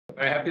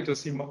very happy to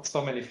see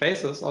so many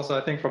faces, also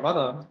I think from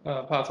other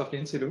parts of the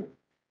Institute.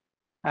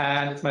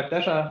 And it's my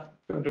pleasure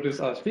to introduce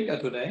our speaker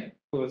today,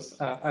 who is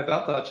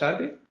Alberto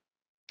Acerbi.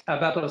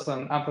 Alberto is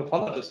an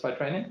anthropologist by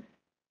training,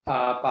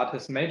 but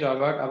his major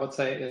work, I would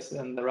say, is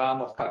in the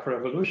realm of cultural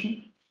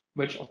evolution,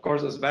 which of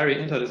course is very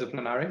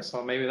interdisciplinary.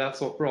 So maybe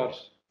that's what brought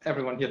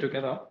everyone here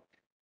together.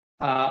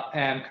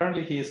 And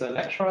currently he is a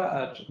lecturer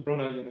at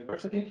Brunel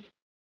University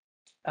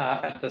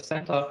at the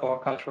Center for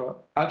Culture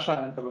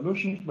and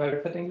Evolution,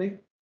 very fittingly.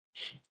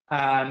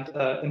 And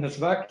in his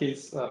work,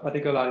 he's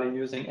particularly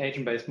using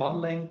agent-based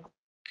modeling,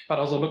 but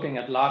also looking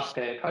at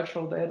large-scale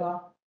cultural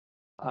data.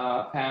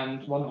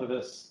 And one of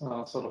his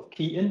sort of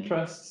key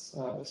interests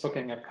is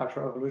looking at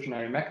cultural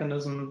evolutionary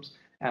mechanisms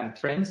and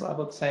trends, I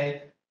would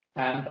say.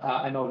 And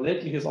I know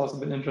lately he's also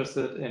been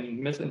interested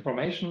in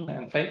misinformation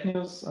and fake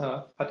news,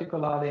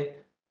 particularly,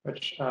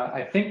 which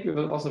I think we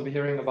will also be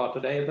hearing about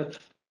today a bit.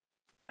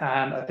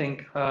 And I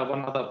think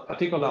one other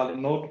particularly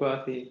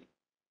noteworthy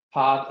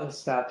part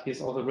is that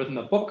he's also written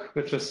a book,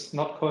 which is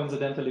not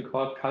coincidentally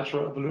called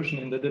Cultural Evolution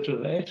in the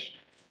Digital Age,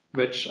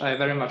 which I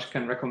very much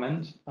can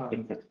recommend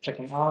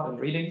checking out and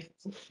reading.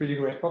 It's a really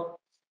great book.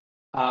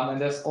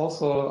 And there's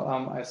also,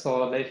 I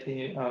saw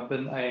lately,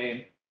 been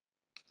a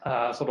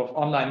sort of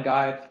online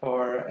guide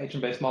for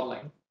agent-based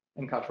modeling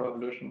in cultural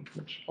evolution,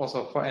 which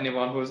also for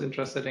anyone who is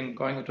interested in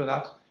going into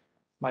that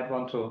might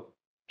want to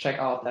check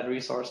out that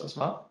resource as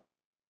well.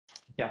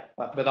 Yeah,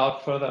 but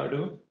without further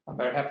ado, I'm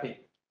very happy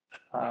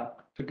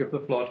to give the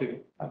floor to you,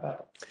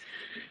 Alberto.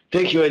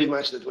 Thank you very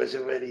much. That was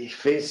a very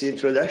fancy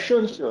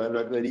introduction, so I'm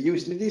not very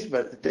used to this,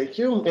 but thank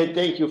you. And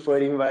thank you for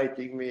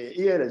inviting me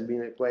here. It's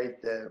been a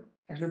quite...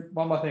 Actually,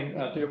 one more thing.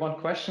 Do you want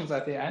questions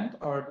at the end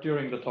or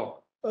during the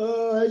talk?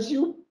 As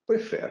you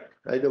prefer.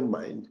 I don't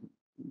mind.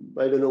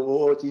 I don't know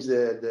what is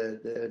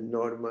the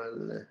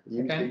normal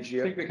usage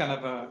here. I think we can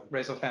have a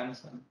raise of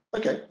hands.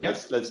 Okay,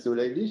 yes. Let's do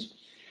like this.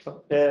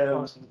 So,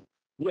 yeah,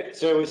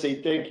 so I would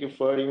say thank you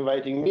for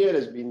inviting me. It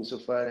has been so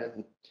far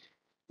an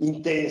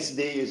intense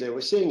day, as I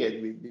was saying. It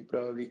will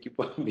probably keep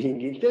on being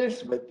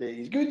intense, but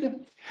it's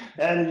good.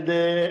 And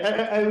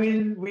I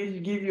will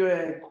give you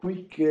a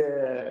quick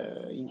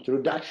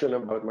introduction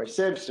about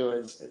myself. So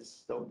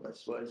as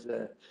Thomas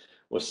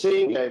was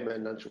saying, I'm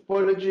an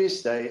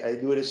anthropologist. I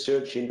do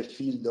research in the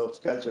field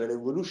of cultural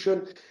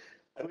evolution.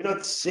 I will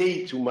not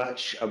say too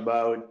much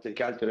about the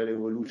cultural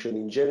evolution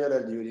in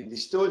general during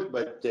this talk,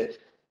 but the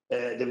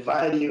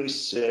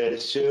various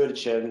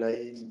research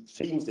and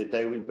things that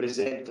I will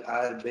present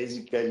are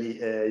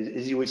basically,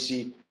 as you will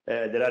see,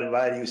 there are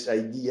various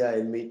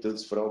ideas and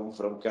methods from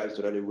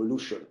cultural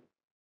evolution.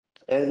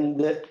 And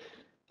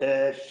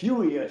a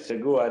few years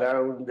ago,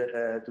 around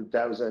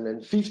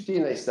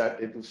 2015, I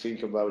started to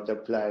think about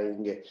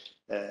applying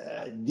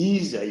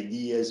these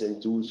ideas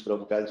and tools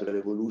from cultural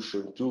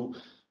evolution to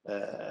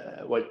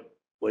what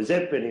is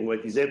happening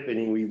with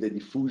the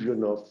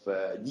diffusion of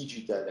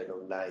digital and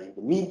online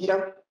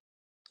media.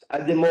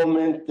 At the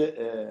moment,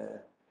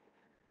 the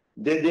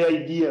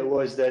idea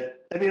was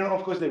that, I mean,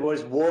 of course, there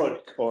was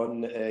work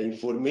on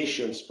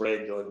information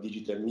spread on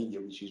digital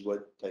media, which is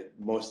what I'm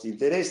most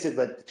interested.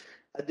 But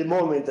at the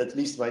moment, at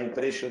least my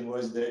impression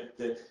was that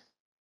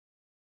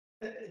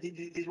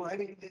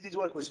this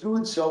work was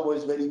good, some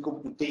was very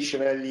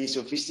computationally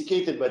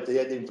sophisticated, but I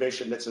had the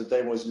impression that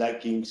sometimes was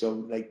lacking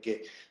some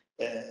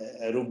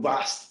a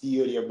robust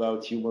theory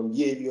about human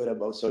behavior,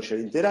 about social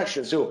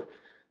interaction. So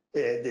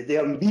the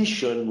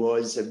ambition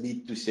was a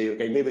bit to say,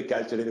 okay, maybe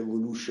cultural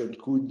evolution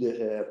could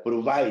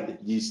provide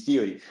this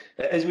theory.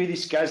 As we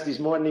discussed this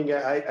morning,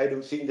 I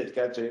don't think that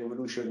cultural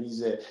evolution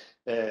is a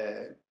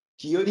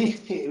theory,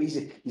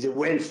 is a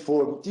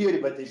well-formed theory,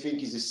 but I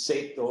think it's a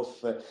set of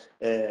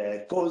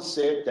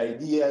concepts,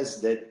 ideas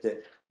that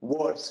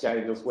works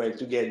kind of well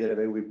together,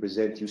 and I will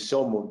present you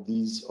some of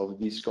these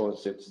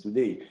concepts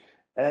today.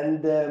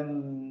 And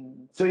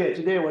so yeah,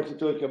 today I want to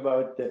talk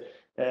about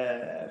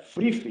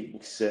three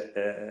things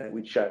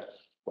which are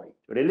quite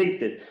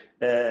related.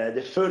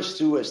 The first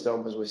two, as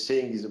Thomas was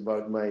saying, is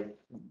about my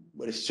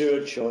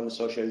research on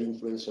social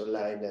influence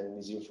online and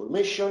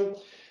misinformation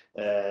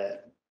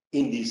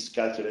in this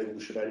cultural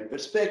evolutionary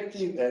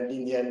perspective. And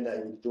in the end,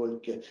 I will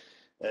talk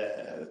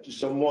to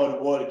some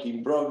more work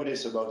in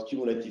progress about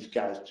cumulative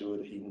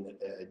culture in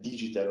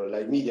digital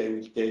online media. I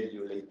will tell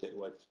you later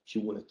what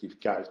cumulative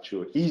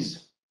culture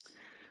is.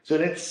 So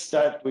let's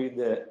start with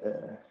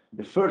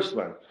the first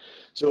one.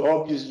 So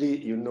obviously,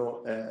 you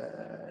know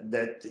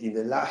that in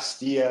the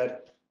last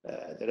year,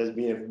 there has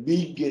been a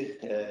big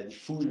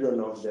diffusion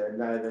of the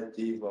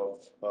narrative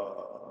of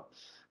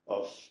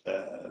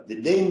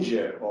the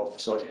danger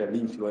of social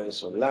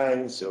influence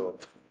online, so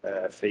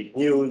fake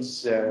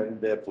news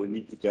and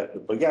political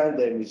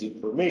propaganda and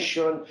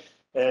misinformation.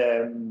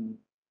 When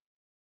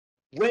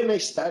I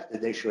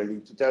started, actually,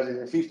 in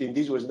 2015,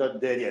 this was not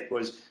there yet. It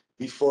was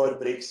before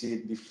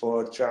Brexit,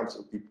 before Trump,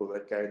 so people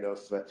were kind of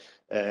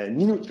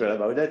neutral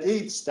about that.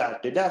 It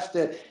started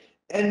after,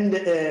 and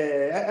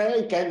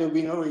I kind of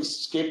been always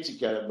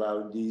skeptical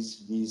about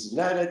this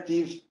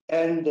narrative.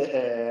 And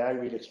I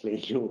will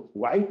explain to you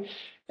why.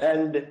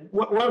 And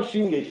one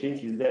thing I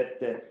think is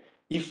that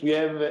if we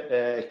have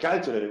a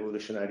cultural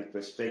evolutionary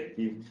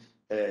perspective,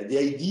 the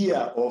idea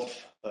of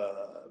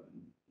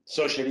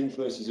social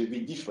influence is a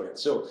bit different.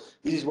 So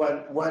this is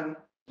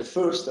the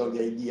first of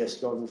the ideas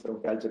coming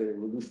from cultural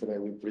evolution I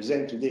will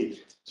present today.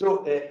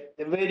 So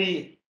a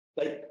very,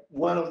 like,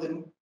 one of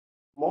the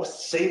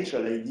most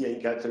central idea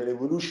in cultural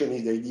evolution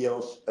is the idea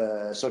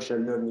of social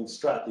learning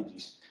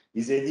strategies.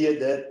 Is the idea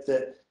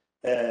that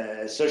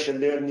social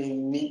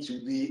learning needs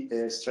to be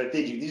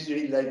strategic. This is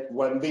really like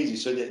one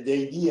basis. So the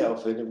idea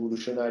of an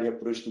evolutionary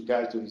approach to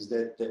culture is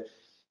that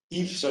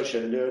if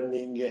social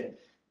learning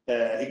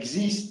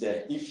exists,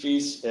 if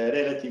it's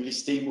relatively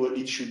stable,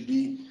 it should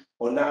be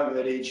on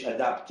average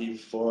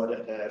adaptive for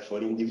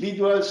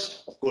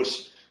individuals. Of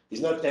course,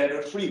 it's not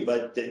error-free,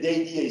 but the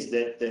idea is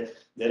that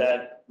there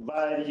are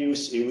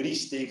various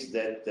heuristics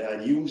that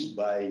are used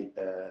by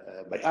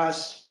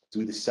us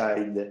to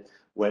decide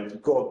when to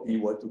copy,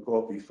 what to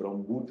copy,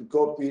 from who to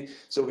copy.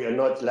 So we are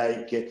not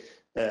like,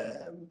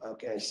 how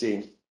can I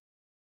say,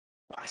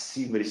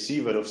 passive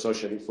receiver of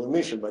social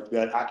information, but we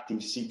are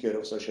active seeker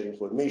of social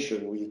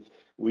information.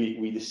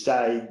 We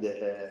decide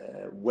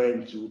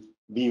when to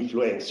be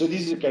influenced. So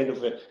this is a kind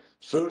of a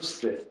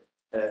first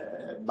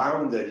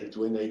boundary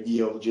to an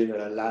idea of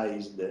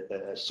generalized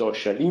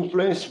social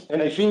influence.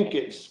 And I think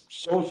it's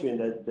something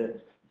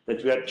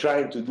that we are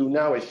trying to do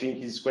now. I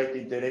think is quite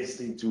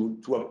interesting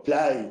to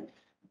apply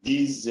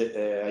this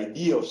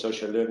idea of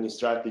social learning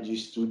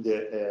strategies to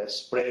the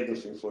spread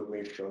of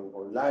information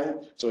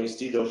online. So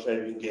instead of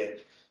having a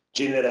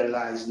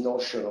generalized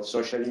notion of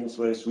social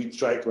influence, we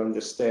try to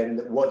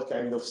understand what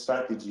kind of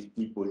strategy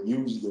people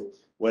used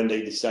when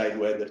they decide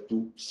whether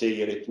to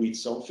say or retweet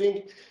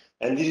something.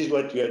 And this is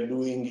what we are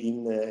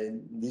doing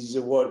this is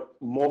a work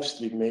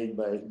mostly made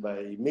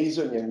by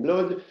Mason and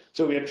Blood.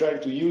 So we are trying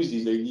to use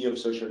this idea of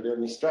social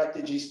learning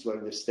strategies to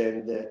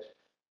understand the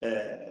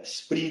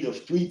spread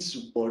of tweets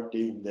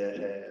supporting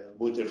the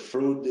voter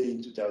fraud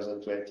in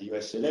 2020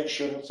 US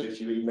election. So if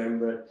you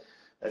remember,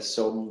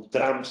 some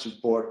Trump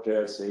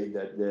supporters say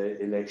that the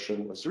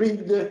election was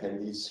rigged,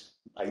 and this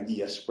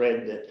idea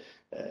spread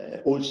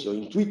also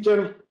in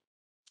Twitter.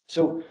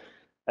 So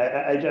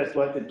I just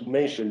wanted to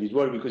mention this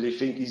work because I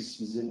think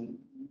is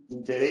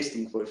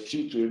interesting for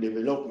future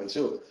development.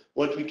 So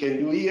what we can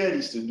do here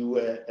is to do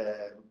an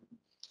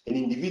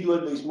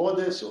individual-based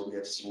model. So we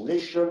have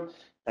simulation,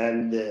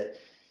 and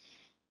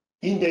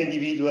in the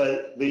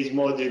individual-based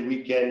model,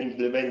 we can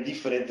implement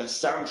different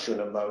assumptions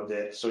about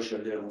the social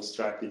learning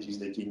strategies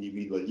that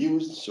individuals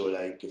use. So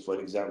like, for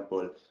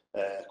example,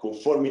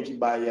 conformity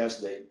bias,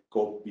 they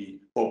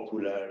copy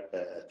popular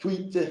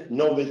tweet,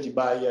 novelty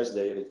bias,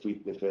 they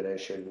retweet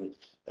preferentially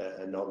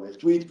novel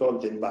tweet,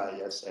 content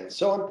bias, and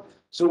so on.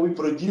 So we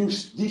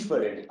produce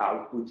different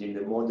output in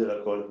the model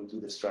according to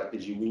the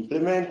strategy we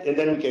implement, and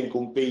then we can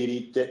compare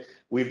it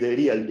with the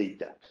real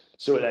data.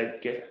 So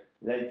like here,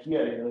 I don't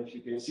know if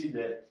you can see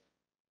that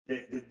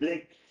the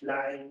black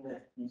line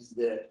is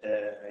the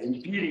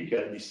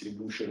empirical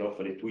distribution of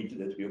retweet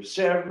that we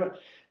observe,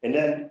 and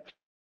then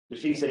the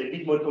things are a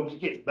bit more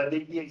complicated, but the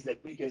idea is that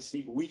we can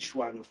see which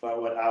one of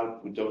our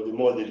output of the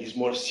model is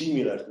more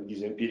similar to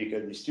this empirical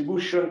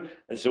distribution,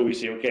 and so we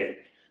say, okay,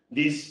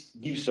 this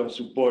gives some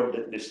support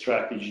that the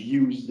strategy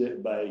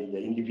used by the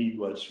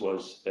individuals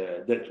was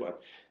that one.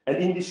 And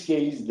in this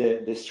case,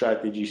 the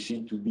strategy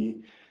seemed to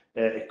be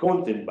a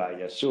content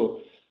bias.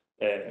 So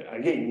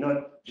again,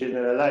 not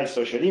generalized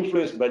social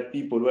influence, but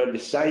people were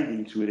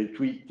deciding to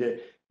retweet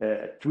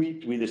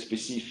tweet with a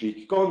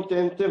specific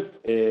content.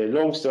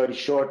 Long story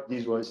short,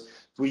 this was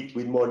tweet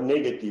with more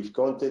negative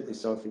content.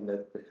 It's something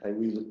that I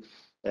will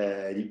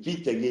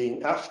repeat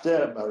again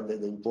after about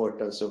the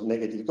importance of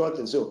negative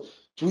content. So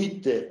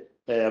tweet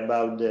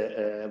about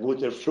the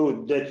voter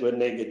fraud that were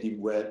negative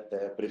were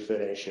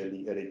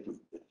preferentially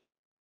retweeted.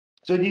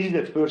 So this is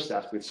the first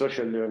aspect.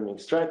 Social learning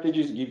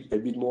strategies give a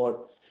bit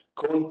more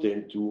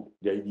content to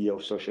the idea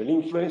of social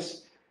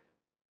influence.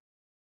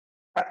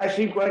 I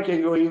think one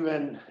can go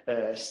even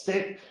a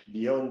step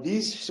beyond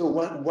this. So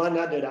one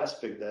other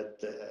aspect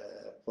that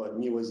for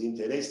me was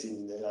interesting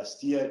in the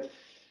last year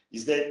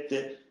is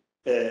that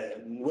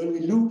when we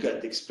look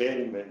at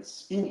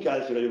experiments in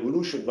cultural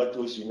evolution, but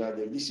also in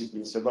other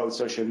disciplines about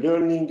social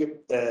learning,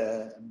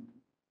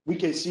 we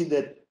can see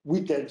that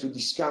we tend to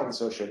discount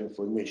social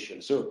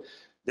information. So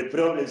the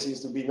problem seems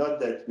to be not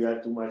that we are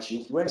too much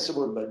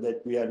influenceable, but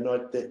that we are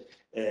not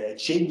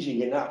changing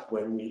enough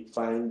when we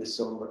find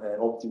some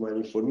optimal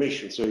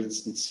information. So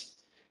it's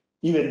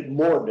even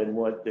more than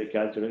what the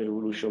cultural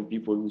evolution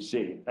people will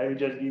say. I will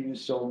just give you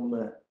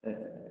some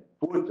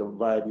quote of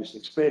various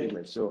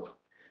experiments. So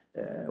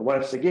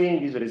once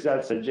again, these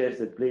results suggest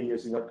that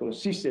players do not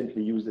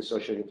consistently use the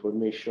social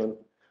information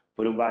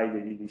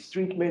provided in this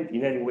treatment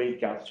in any way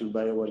captured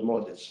by our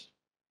models.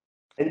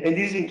 And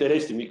this is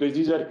interesting because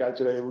these are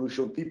cultural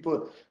evolution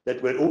people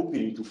that were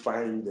hoping to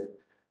find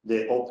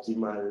the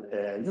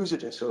optimal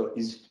usage. And so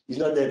it's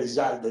not the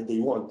result that they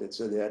wanted.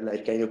 So they are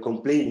like kind of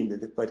complaining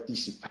that the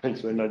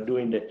participants were not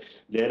doing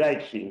the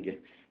right thing.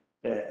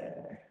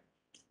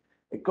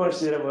 a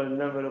considerable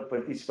number of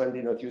participants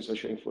did not use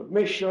social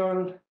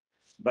information.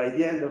 By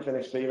the end of an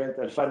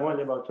experimental fund,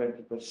 only about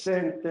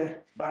 20%.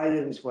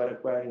 Buyers were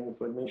acquiring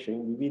information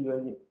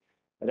individually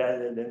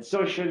rather than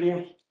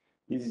socially.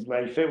 This is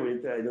my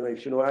favorite. I don't know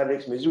if you know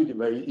Alex Mesudi,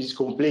 but he's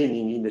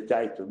complaining in the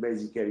title,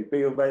 basically.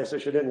 Payoff bias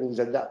social learning is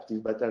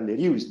adaptive but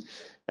underused.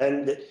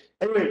 And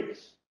anyway,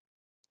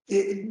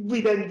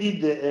 we then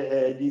did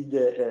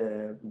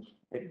a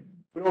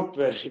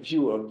proper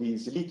review of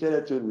this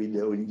literature with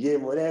Olivier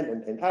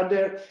Morin and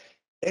others.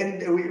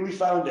 And we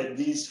found that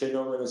this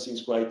phenomenon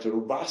seems quite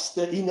robust.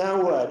 In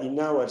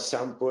our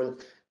sample,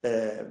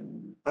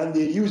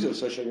 underuse of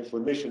social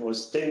information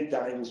was 10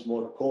 times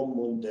more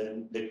common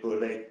than the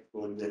correct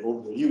or the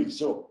overuse.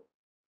 So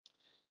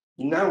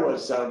in our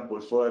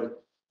sample, for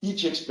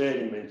each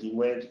experiment in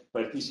which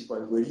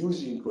participants were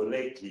using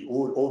correctly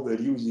or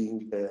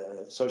overusing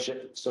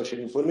social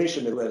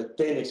information, there were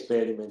 10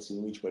 experiments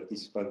in which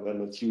participants were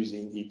not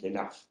using it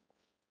enough.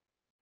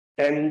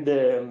 And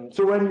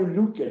so when you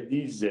look at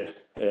this,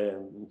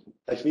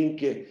 I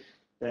think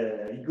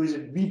it goes a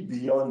bit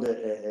beyond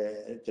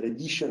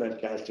traditional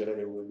cultural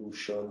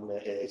evolution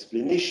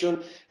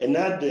explanation.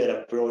 Another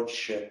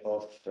approach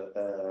of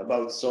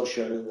about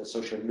social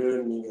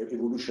learning,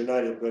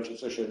 evolutionary approach of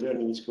social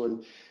learning is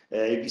called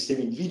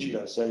epistemic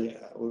vigilance. I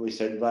always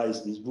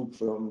advise this book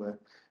from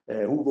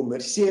Hugo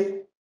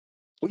Mercier,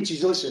 which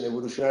is also an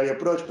evolutionary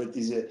approach, but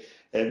is a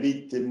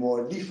bit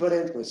more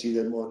different,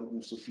 considered more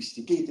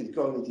sophisticated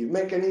cognitive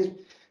mechanism.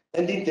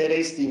 And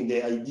interesting,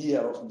 the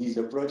idea of this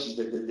approach is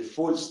that the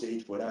default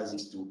state for us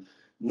is to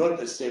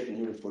not accept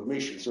new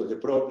information. So the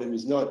problem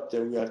is not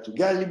that we are too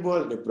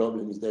gullible, the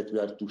problem is that we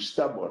are too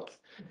stubborn.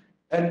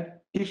 And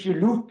if you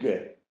look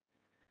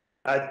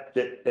at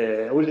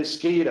all the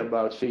scale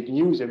about fake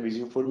news and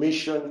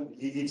misinformation,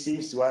 it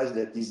seems to us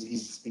that this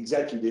is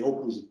exactly the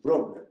opposite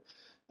problem.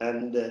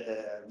 And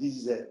this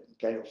is a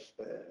kind of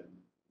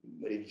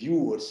review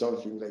or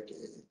something like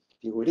a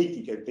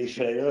theoretical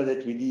paper I know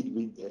that we did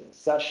with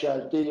Sasha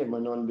Alteri and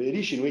Manon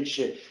Berish, in which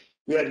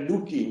we are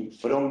looking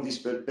from this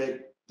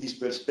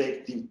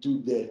perspective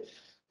to the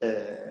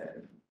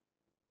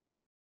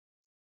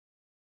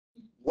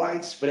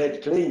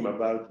widespread claim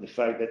about the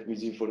fact that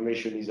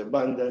misinformation is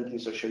abundant in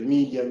social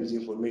media,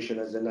 misinformation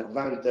has an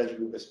advantage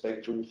with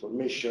respect to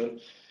information,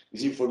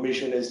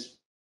 misinformation is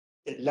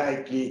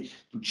likely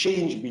to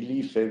change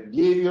belief and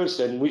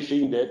behaviors, and we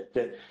think that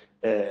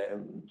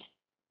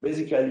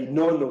basically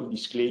none of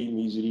this claim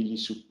is really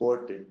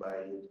supported by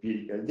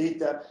empirical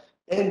data,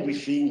 and we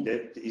think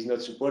that is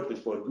not supported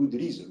for good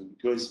reason,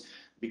 because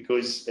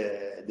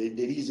there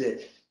is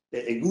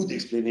a good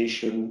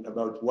explanation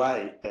about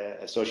why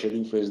social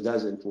influence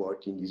doesn't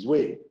work in this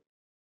way.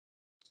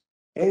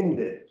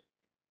 And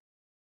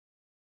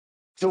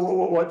so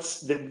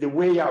what's the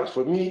way out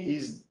for me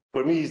is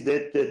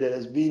that there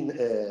has been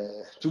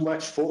too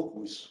much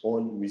focus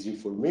on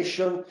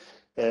misinformation,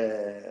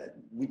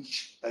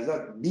 which has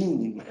not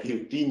been, in my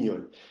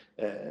opinion,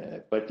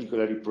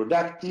 particularly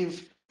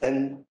productive.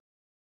 And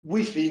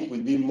we think it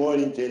would be more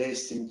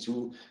interesting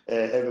to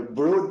have a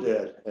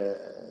broader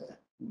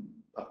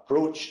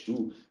approach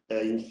to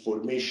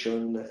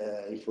information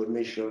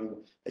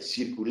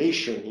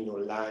circulation in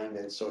online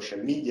and social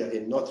media,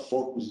 and not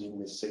focusing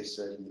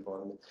necessarily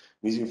on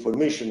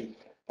misinformation.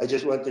 I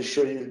just want to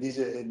show you this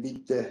a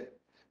bit.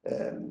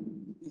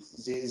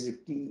 There's a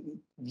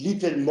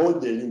little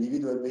model,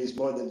 individual-based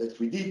model that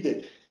we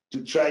did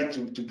to try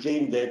to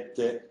claim that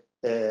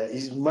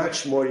is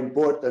much more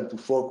important to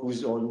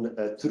focus on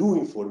true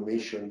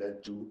information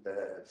than to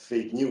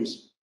fake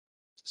news.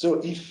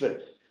 So if,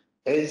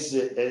 as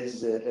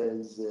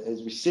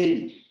we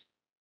say,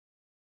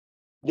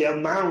 the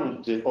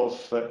amount of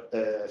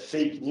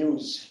fake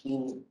news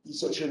in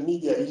social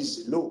media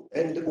is low,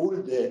 and all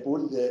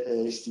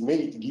the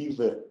estimate give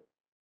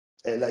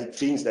like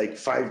things like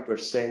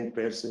 5%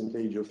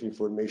 percentage of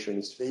information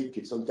is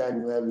fake.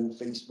 Sometimes you have in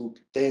Facebook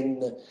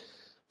 10,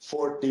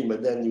 40,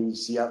 but then you will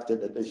see after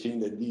that I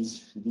think that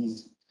these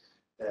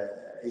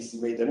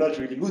estimates are not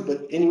really good.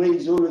 But anyway,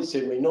 it's always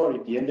a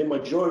minority, and the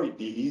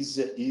majority is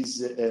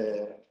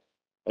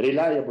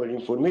reliable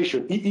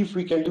information. If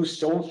we can do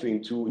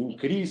something to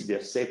increase the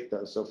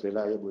acceptance of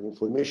reliable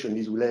information,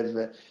 this will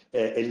have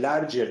a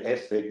larger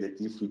effect than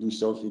if we do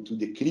something to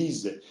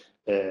decrease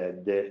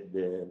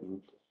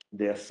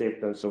the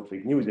acceptance of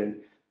fake news.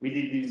 And we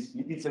did this.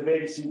 It's a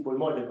very simple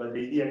model, but the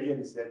idea here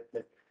is that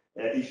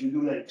if you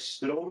do like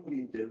strong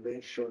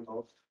intervention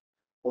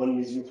on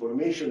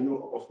misinformation, you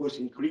of course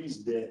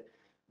increase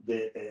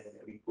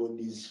we call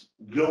this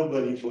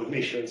global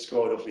information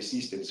score of a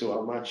system. So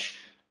how much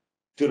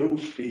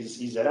truth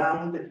is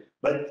around,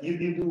 but you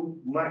do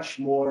much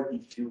more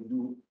if you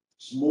do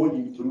small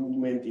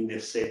improvement in the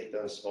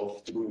acceptance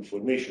of true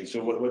information.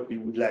 So what we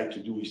would like to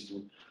do is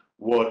to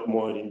work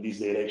more in this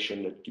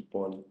direction, that keep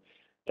on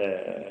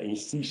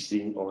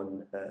insisting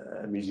on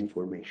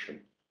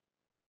misinformation.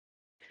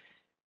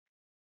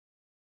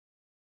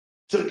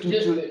 So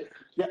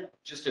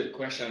just a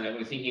question. I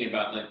was thinking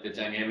about like the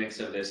dynamics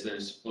of this.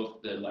 There's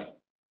both the like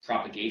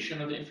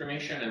propagation of the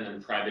information and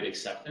then private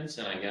acceptance.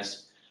 And I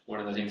guess one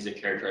of the things that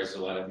characterizes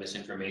a lot of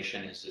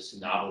misinformation is this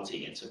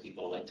novelty. And so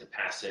people like to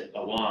pass it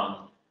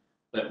along,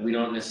 but we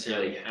don't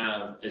necessarily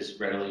have as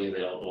readily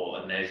available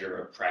a measure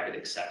of private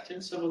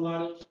acceptance of a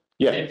lot of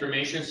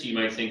information. So you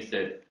might think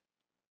that,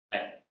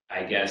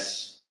 I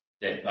guess,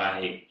 that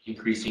by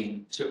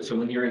increasing, so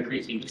when you're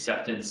increasing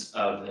acceptance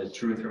of the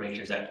true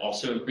information, is that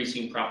also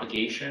increasing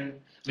propagation?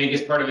 I mean, I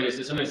guess part of it is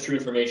that sometimes true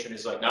information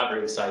is like not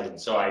very exciting,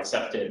 so I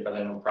accept it, but I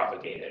don't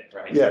propagate it,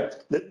 right? Yeah,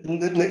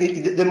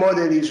 the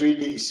model is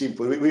really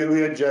simple. We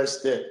are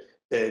just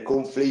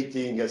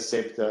conflating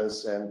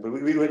acceptance, and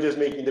we were just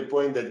making the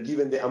point that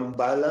given the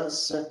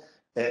imbalance,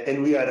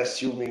 and we are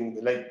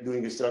assuming, like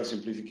doing a strong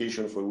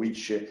simplification for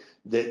which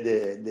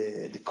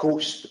the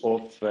cost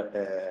of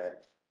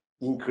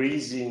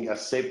increasing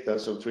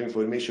acceptance of true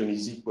information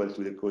is equal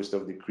to the cost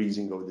of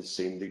decreasing of the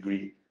same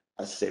degree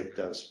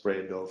acceptance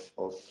spread of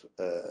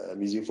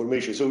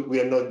misinformation. So we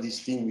are not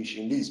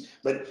distinguishing this,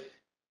 but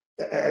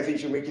I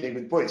think you're making a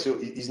good point. So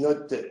it's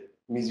not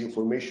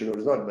misinformation or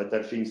not, but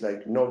that things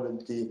like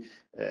novelty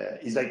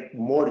is like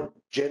more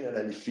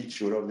generally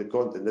feature of the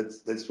content.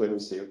 That's when we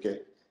say,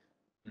 okay,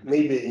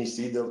 maybe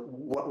instead of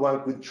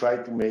one could try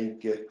to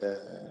make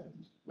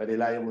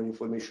reliable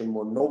information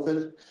more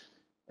novel.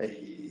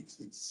 It's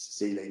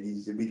say like this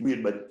is a bit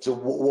weird, but so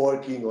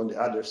working on the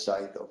other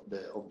side of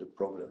the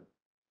problem.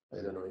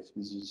 I don't know if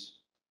this is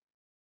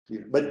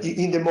clear, but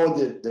in the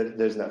model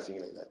there's nothing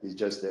like that. It's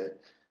just a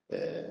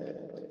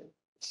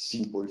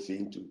simple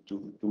thing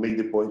to make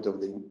the point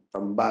of the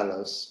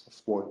imbalance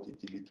of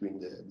quantity between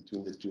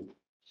the two.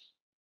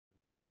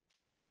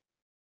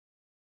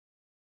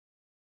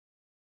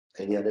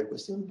 Any other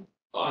question?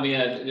 Well, I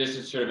mean, this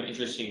is sort of an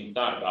interesting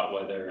thought about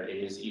whether it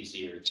is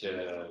easier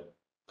to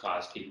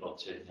cause people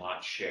to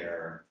not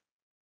share,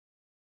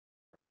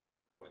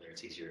 whether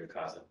it's easier to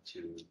cause them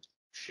to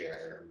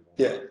share more.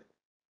 Yeah.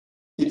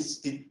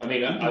 I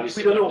mean,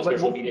 obviously,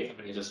 social media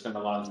companies have spent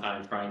a long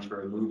time trying to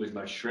remove as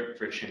much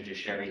friction to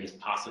sharing as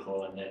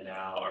possible, and then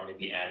now are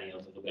maybe adding a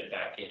little bit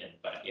back in.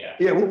 But yeah.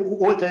 Yeah,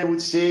 what I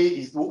would say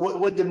is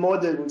what the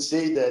model would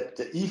say that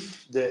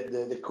if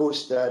the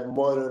costs are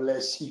more or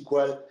less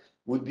equal,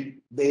 would be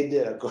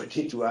better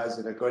according to us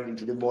and according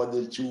to the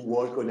model to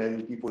work on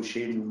having people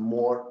sharing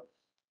more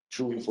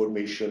true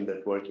information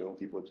than working on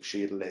people to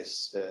share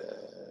less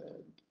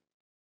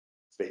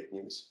fake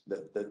news.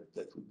 That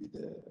would be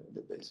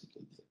the basic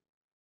idea.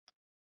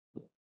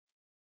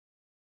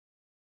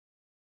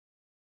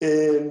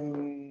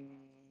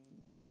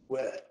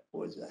 Where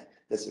was I?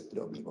 That's a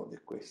problem of the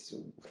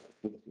question.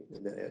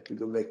 I have to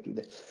go back to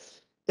that.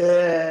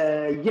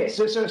 Yes,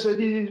 so this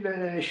is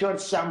a short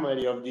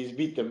summary of this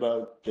bit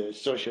about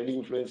social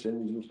influence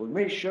and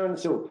misinformation.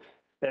 So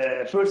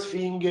first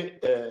thing,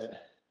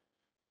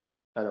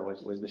 I don't know,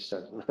 where's the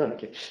sun?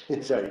 Okay,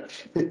 sorry.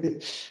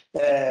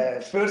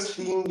 First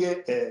thing,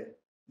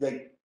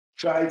 like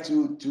try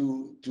to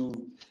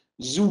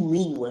zoom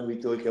in when we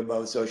talk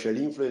about social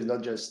influence,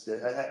 not just,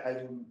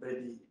 I'm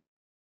ready.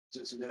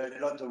 So there are a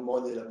lot of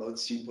models about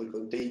simple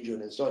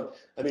contagion and so on.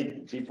 I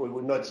mean, people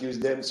would not use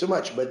them so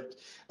much, but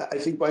I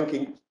think one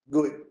can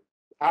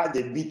add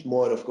a bit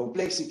more of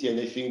complexity, and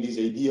I think this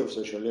idea of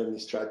social learning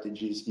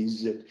strategies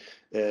is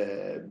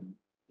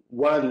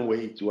one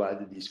way to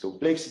add this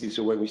complexity.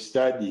 So when we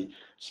study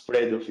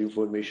spread of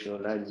information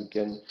online, we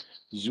can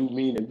zoom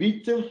in a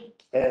bit.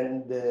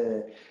 And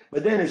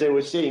but then, as I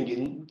was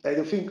saying, I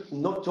don't think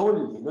not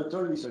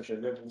only social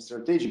learning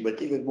strategy,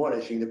 but even more,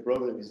 I think the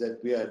problem is that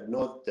we are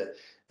not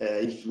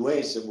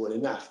influenceable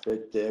enough.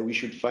 That we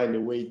should find a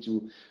way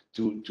to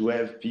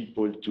have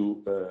people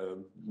to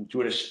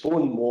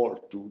respond more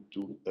to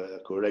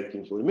correct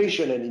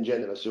information and in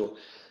general. So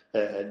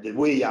the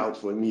way out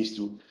for me is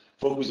to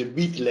focus a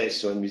bit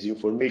less on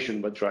misinformation,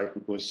 but try to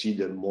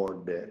consider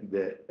more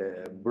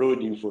the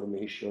broad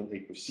information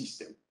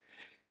ecosystem.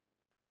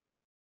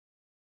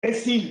 And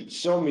still,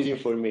 some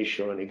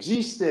misinformation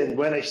exists. And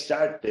when I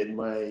started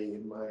my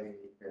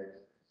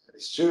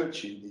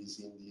research in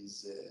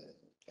this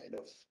kind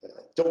of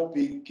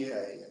topic,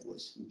 I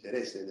was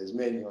interested as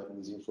many on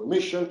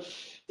misinformation.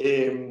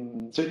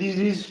 So this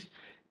is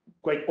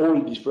quite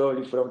old. It's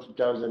probably from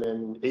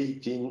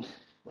 2018,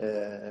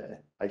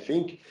 I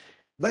think.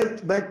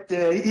 But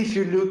if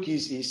you look,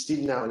 is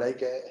still now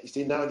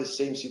still now the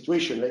same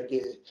situation. Like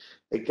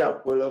a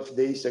couple of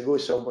days ago,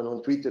 someone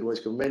on Twitter was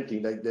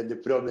commenting like that the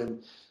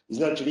problem is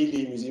not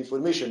really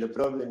misinformation. The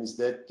problem is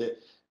that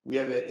we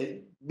have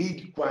a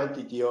big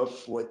quantity of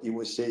what he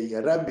was saying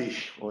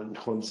rubbish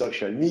on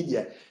social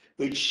media,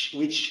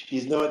 which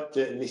is not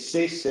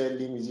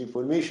necessarily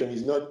misinformation.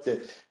 Is not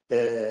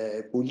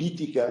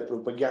political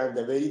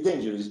propaganda. Very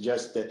dangerous.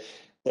 Just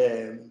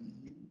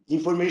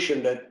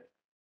information that,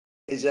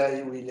 as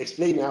I will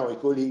explain now, I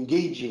call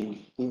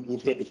engaging in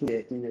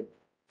a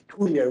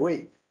peculiar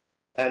way.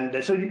 And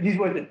so this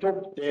was the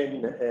top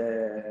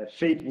 10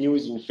 fake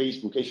news in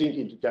Facebook, I think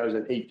in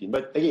 2018.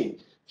 But again,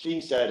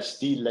 things are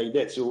still like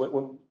that.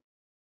 So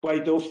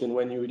quite often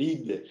when you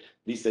read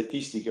the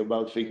statistic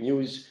about fake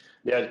news,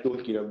 they are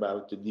talking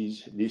about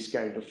this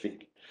kind of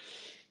thing.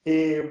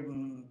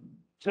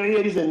 So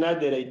here is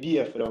another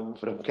idea from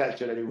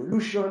cultural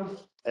evolution.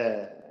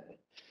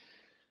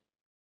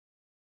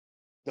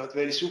 Not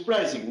very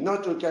surprising,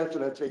 not all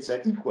cultural traits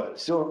are equal.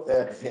 So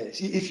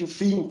if you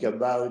think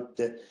about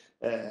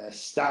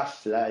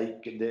stuff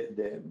like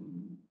the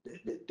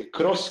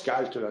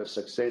cross-cultural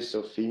success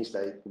of things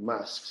like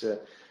masks,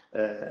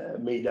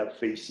 made-up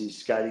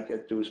faces,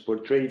 caricatures,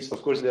 portraits,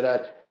 of course there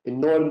are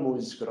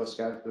enormous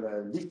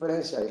cross-cultural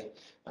differences.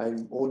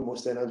 I'm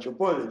almost an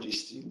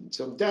anthropologist in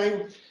some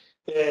time.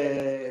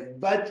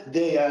 But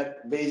they are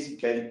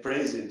basically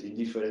present in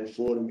different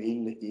form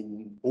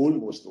in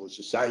almost all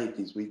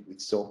societies with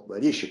some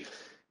variation.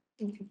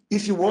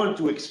 If you want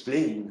to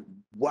explain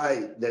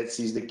why that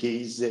is the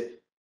case,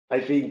 I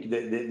think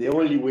the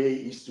only way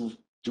is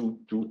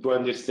to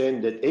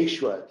understand that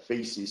actual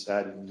faces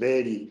are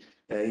very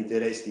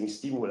interesting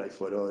stimuli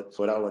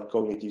for our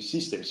cognitive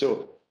system.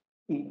 So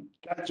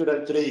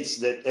cultural traits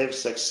that have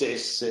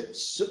success,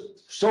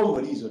 some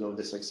reason of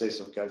the success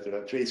of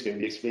cultural traits can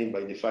be explained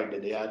by the fact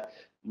that they are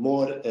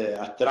more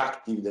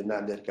attractive than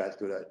other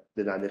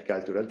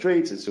cultural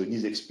traits, and so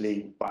this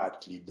explains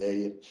partly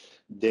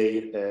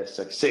their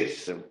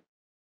success.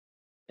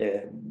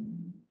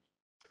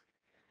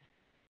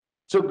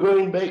 So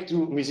going back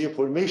to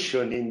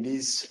misinformation in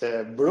this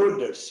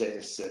broader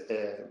sense,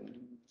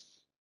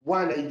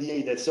 one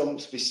idea that some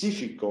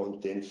specific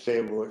content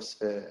favors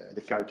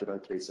the cultural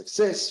trait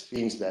success,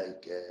 things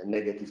like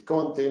negative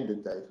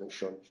content that I've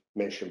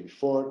mentioned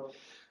before,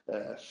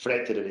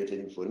 threat-related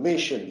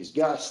information,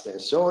 disgust, and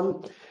so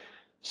on.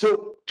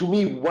 So to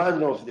me,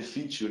 one of the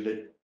features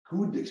that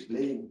could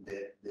explain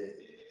the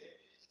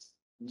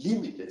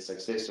limited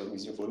success of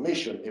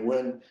misinformation, and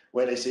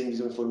when I say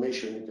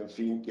misinformation, you can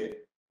think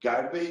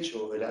garbage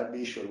or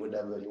rubbish or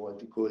whatever you want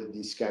to call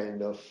this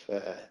kind of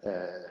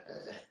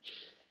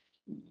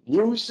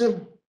news,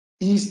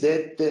 is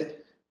that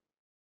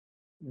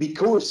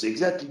because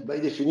exactly by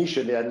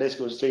definition they are less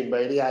constrained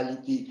by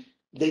reality,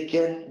 they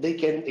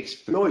can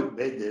exploit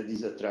better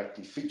these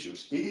attractive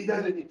features. It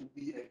doesn't need to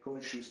be a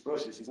conscious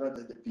process. It's not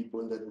that the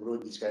people that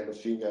wrote this kind of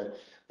thing are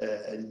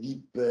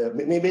deep.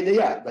 Maybe they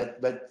are,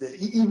 but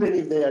even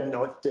if they are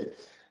not,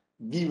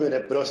 given a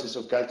process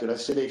of cultural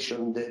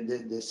selection,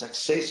 the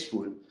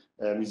successful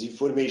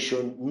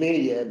misinformation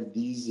may have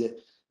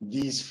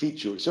these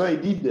features. So I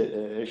did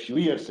a few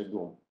years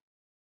ago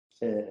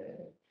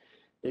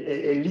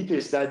a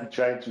little study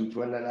trying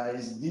to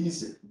analyze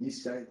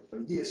this kind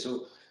of idea.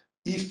 So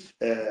if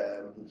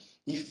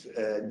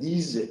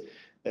these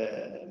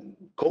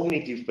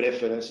cognitive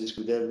preferences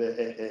could have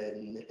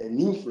an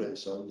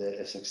influence on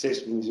the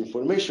successful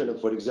misinformation,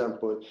 and for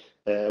example,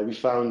 we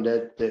found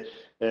that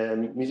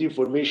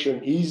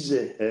misinformation is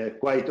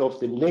quite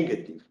often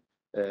negative.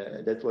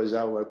 That was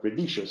our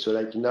prediction. So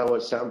like in our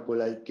sample,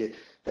 like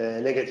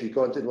negative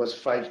content was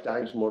 5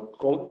 times more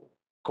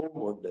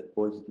common than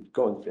positive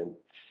content.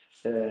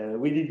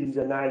 We did this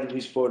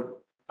analysis for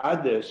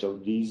others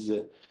of these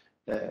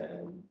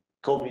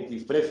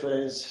cognitive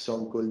preference,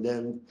 some call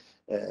them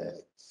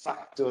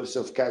factors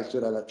of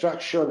cultural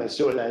attraction. And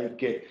so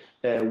like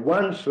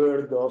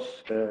 1/3 of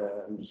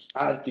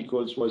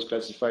articles was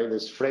classified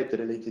as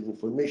threat-related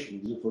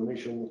information. This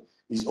information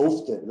is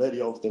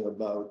very often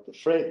about the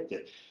threat.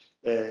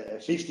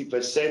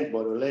 50%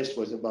 more or less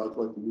was about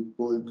what we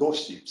call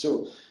gossip.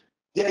 So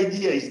the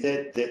idea is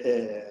that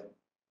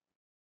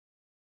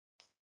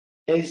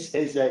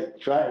as I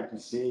try to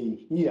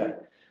say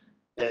here,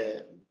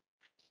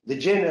 the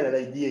general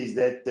idea is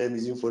that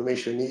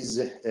misinformation is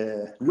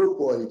low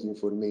quality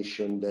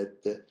information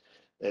that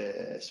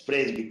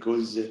spreads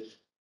because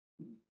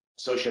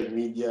social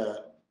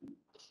media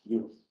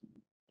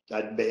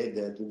are bad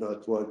and do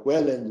not work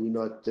well and do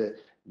not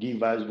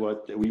give us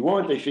what we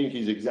want. I think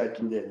is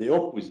exactly the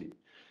opposite.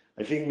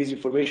 I think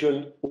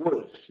misinformation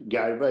or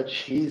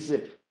garbage is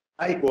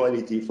high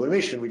quality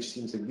information, which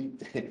seems a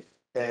bit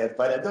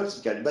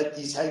paradoxical, but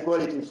it's high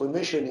quality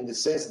information in the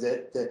sense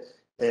that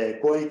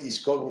quality is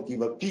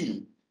cognitive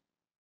appeal.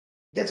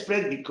 That's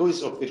spread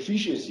because of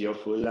efficiency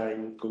of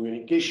online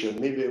communication.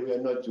 Maybe we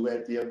are not too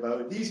happy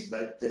about this,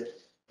 but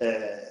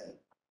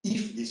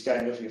if this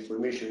kind of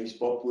information is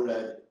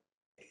popular,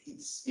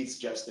 it's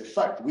just a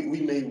fact.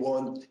 We may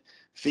want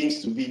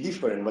things to be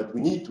different, but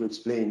we need to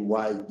explain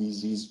why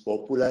this is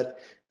popular.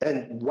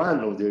 And one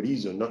of the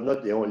reasons,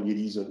 not the only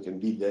reason, can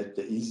be that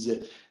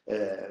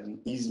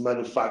is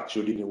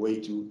manufactured in a way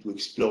to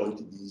exploit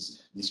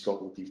these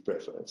cognitive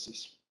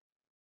preferences.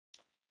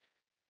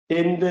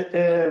 And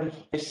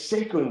a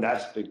second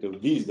aspect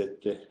of this that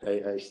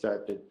I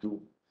started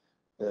to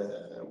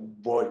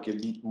work a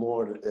bit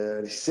more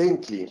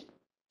recently.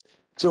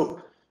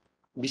 So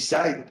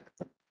beside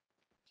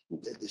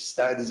the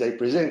studies I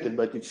presented,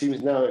 but it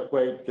seems now a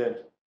quite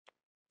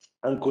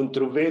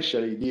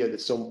uncontroversial idea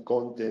that some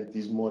content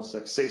is more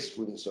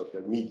successful in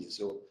social media.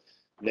 So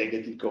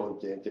negative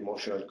content,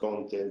 emotional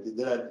content.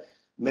 There are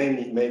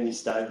many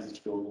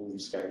studies showing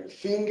this kind of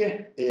thing.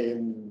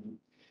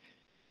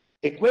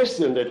 a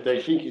question that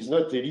I think is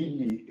not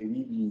really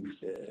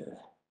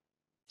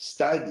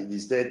studied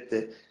is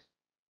that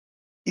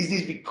is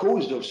this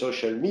because of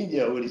social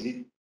media or is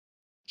it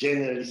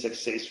generally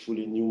successful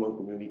in human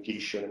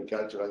communication and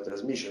cultural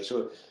transmission?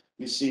 So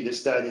you see the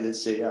study that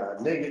say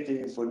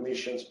negative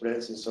information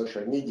spreads in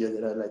social media.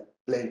 There are like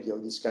plenty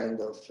of this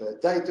kind of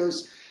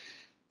titles.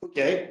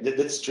 Okay,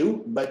 that's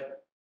true.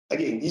 But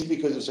again, is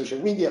because of social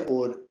media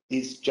or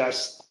is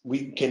just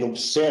we can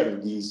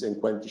observe these and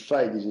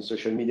quantify this in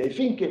social media? I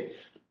think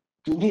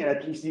to me,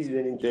 at least, this is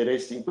an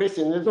interesting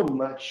question. There's not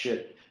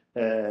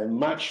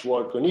much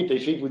work on it. I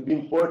think it would be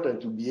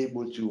important to be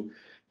able to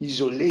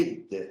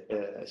isolate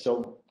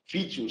some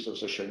features of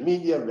social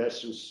media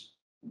versus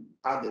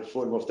other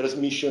form of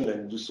transmission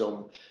and do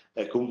some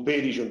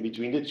comparison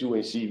between the two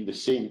and see if the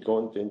same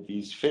content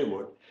is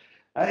favored.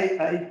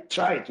 I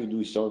try to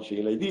do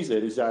something like this.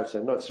 The results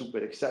are not super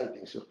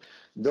exciting, so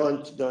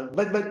don't.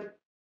 But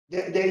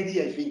the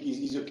idea I think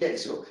is okay.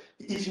 So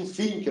if you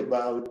think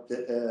about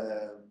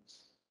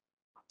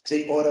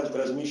say oral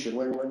transmission,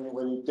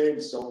 when you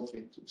tell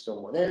something to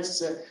someone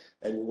else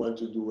and you want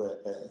to do a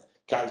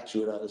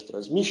cultural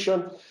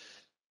transmission,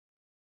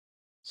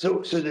 so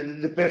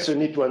the person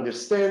need to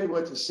understand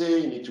what you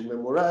say, need to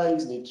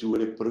memorize, need to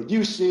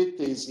reproduce it.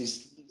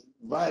 Is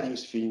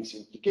various things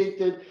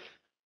implicated.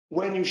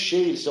 When you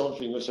share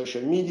something on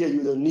social media,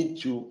 you don't need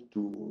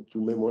to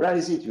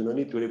memorize it. You don't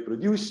need to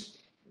reproduce.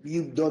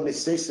 You don't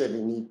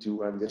necessarily need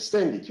to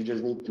understand it. You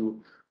just need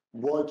to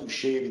want to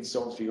share it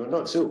something or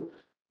not. So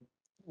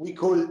we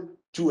call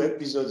two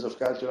episodes of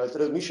cultural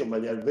transmission,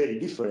 but they are very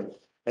different.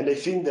 And I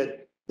think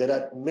that there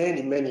are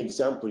many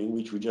examples in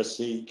which we just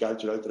say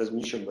cultural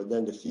transmission, but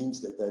then the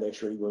things that are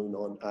actually going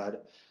on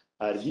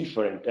are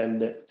different.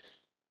 And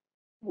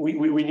we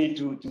need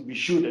to be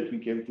sure that we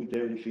can put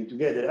everything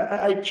together.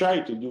 I try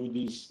to do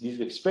this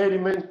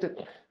experiment.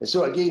 And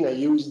so again, I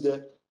used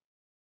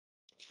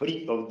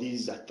 3 of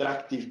these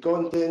attractive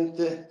content,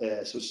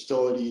 so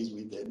stories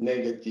with a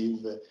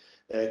negative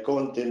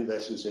content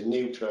versus a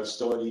neutral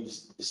story,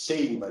 the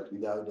same but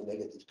without the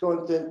negative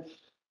content.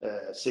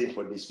 Same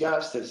for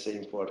disgust, and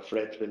same for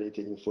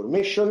threat-related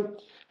information.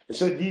 And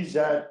so these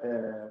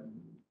are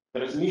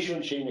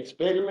transmission chain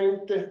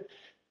experiment,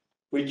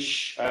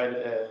 which are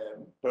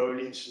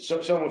probably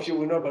some of you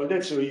will know about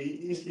that. So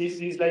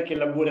it's like a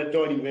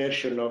laboratory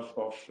version of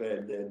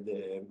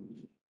the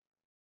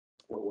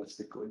what's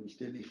the code?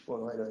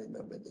 Telephone? I don't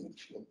remember the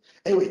English name.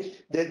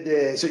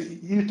 Anyway, so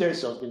you tell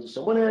something to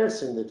someone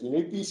else, and that in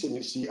a piece, and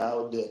you see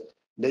how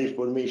the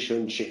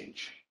information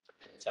change.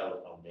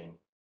 Telephone game.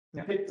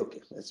 Yeah.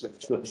 Okay, that's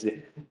what was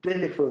the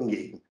telephone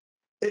game.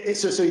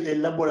 So it's a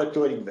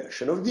laboratory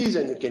version of this,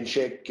 and you can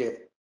check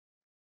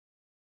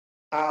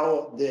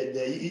how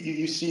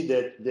you see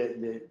that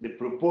the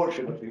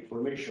proportion of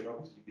information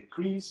obviously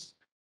decrease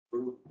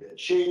through the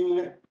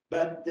chain,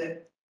 but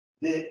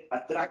the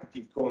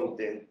attractive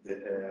content,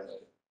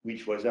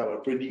 which was our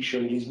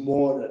prediction, is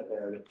more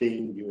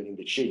retained during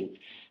the chain.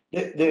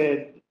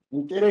 The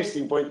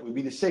interesting point would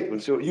be the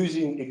second. So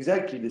using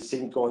exactly the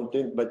same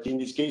content, but in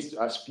this case, to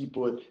ask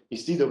people,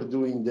 instead of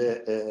doing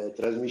the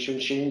transmission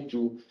chain,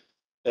 to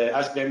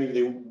ask them if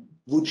they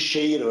would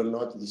share or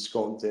not this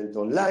content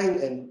online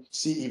and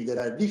see if there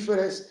are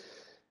differences.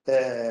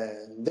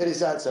 The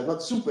results are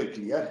not super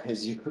clear,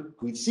 as you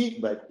could see,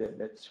 but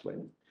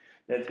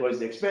that was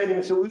the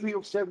experiment. So we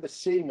observed the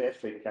same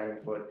effect kind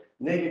of for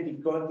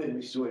negative content.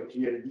 We saw a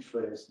clear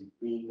difference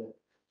between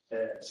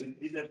so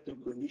these are 2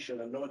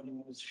 conditions: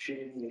 anonymous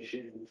sharing and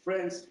sharing with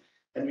friends.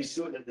 And we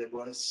saw that there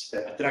was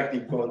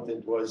attractive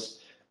content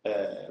was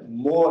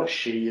more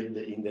shared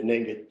in the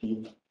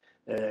negative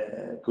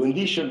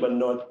condition, but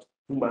not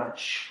too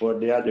much for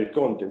the other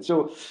content.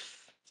 So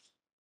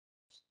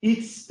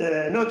it's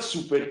not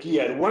super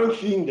clear. One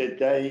thing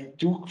that I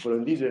took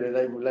from this and that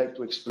I would like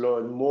to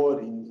explore more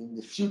in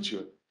the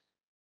future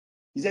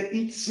is that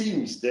it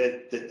seems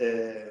that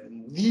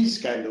these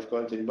kind of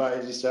content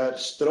biases are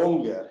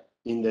stronger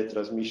in the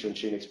transmission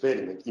chain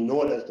experiment, in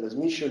oral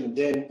transmission,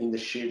 than in the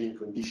sharing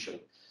condition,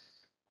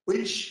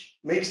 which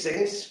makes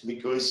sense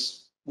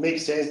because it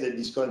makes sense that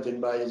these content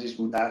biases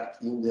would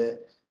act in the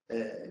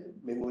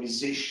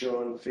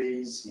memorization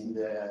phase, in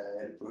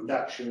the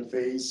production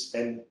phase,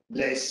 and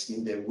less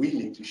in the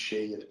willing to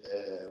share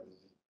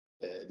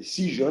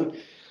decision.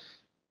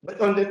 But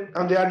on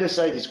the other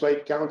side, it's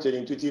quite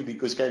counterintuitive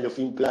because kind of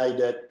imply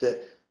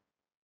that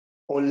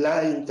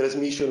online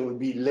transmission would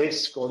be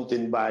less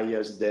content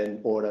bias than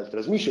oral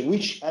transmission,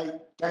 which I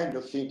kind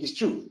of think is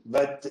true,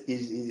 but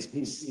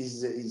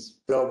is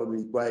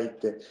probably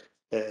quite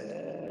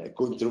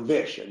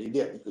controversial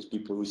idea because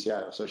people will say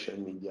social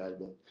media are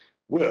the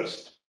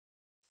worst.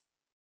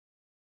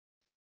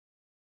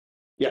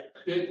 Yeah.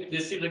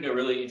 This seems like a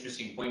really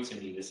interesting point to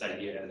me, this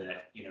idea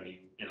that, you know,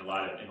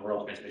 in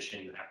oral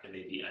transmission, you have to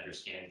maybe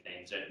understand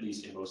things, at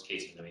least in most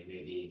cases. I mean,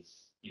 maybe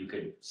you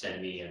could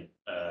send me and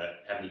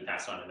have me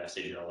pass on a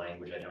message in a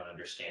language I don't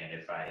understand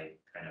if I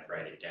kind of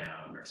write it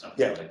down or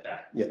something like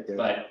that. Yeah.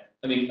 But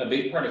I mean, a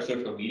big part of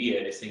social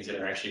media is things that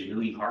are actually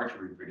really hard to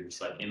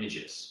reproduce, like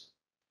images.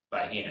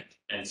 by hand.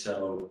 And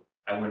so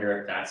I wonder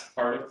if that's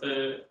part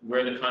of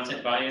where the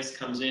content bias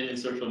comes in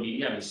social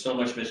media. I mean, so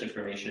much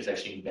misinformation is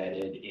actually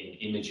embedded in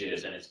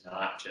images, and it's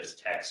not just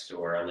text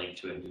or a link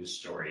to a news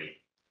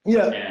story.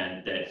 Yeah.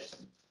 And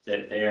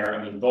that there,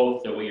 I mean,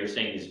 both that what you're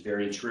saying is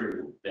very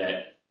true,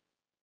 that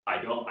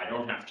I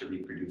don't have to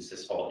reproduce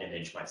this whole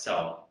image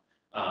myself,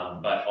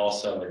 but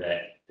also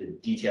that the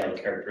detailed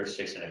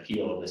characteristics and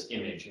appeal of this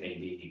image may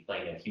be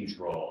playing a huge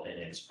role in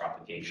its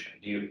propagation.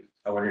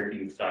 I wonder if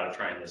you've thought of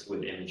trying this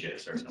with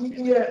images or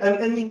something. Yeah,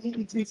 I mean,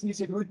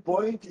 it's a good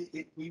point,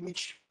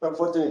 which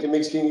unfortunately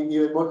makes things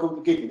even more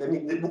complicated. I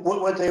mean,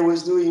 what I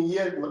was doing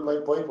here, my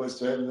point was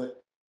to have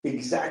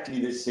exactly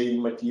the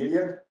same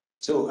material.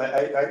 So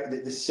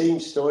the same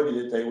story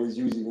that I was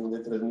using in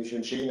the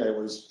transmission chain, I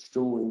was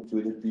showing to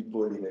the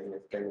people in a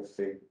kind of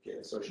fake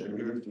social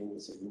media thing,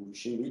 so you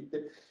share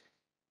it,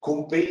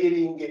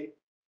 comparing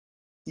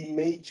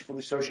image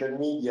from social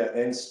media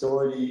and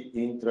story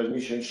in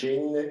transmission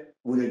chain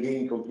would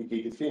again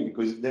complicate thing,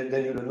 because then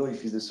you don't know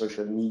if it's the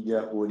social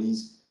media or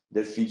is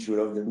the feature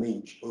of the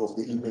image or of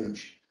the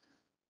image.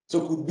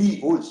 So could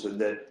be also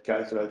that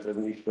cultural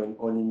transmission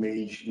on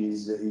image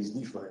is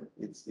different.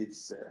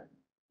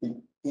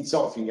 It's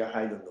something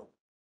I don't know,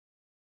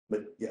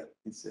 but yeah,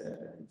 it's a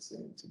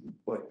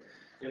good point.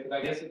 Yeah, but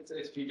I guess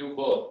if you do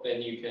both,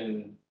 then you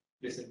can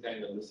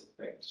disentangle this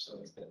effect to some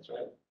extent,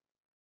 right?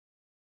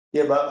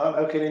 Yeah, but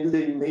how can I do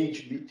the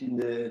image bit in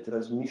the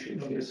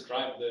transmission? You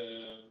describe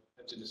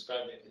have to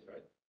describe it,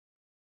 right?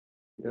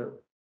 Yeah.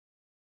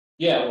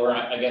 Yeah, or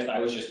I guess I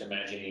was just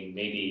imagining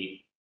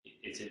maybe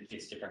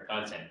it's different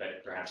content,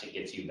 but perhaps it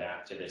gets you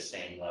back to the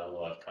same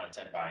level of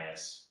content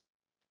bias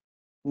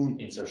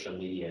in social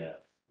media.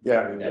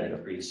 Yeah, that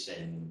increase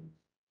in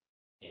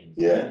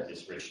yeah,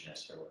 this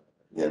richness or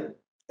whatever.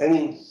 Yeah, I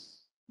mean,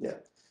 yeah,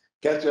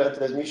 cultural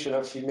transmission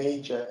of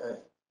image.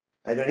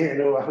 I don't even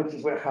know how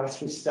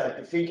to start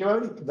to think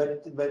about it,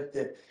 but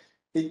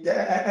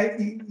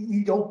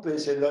it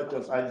opens a lot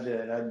of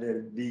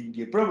other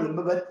big problems.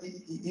 But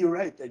you're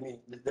right. I mean,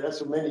 there are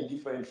so many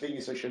different things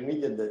in social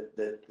media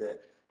that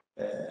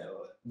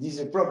this is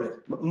a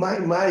problem. My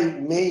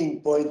main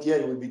point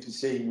here would be to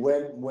say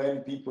when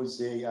people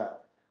say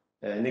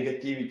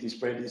negativity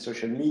spread in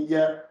social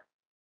media,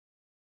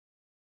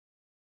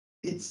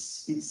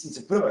 it's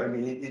a problem. I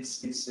mean,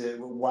 it's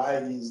why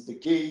is the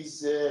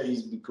case?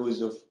 Is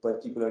because of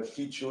particular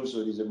features,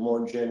 or is a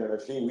more general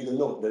thing? We don't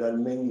know. There are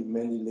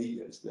many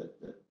layers that.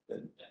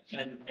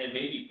 And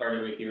maybe part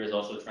of it here is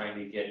also trying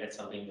to get at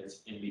something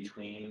that's in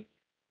between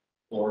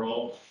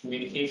oral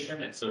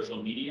communication and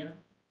social media,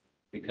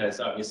 because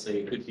obviously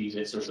it could be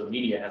that social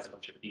media has a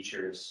bunch of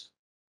features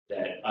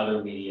that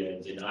other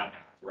media did not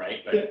have.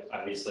 Right, but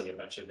obviously a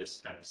bunch of this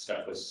kind of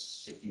stuff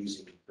was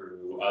diffusing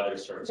through other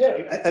sorts.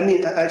 Yeah, I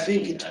mean, I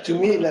think to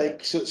me,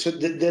 like, so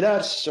there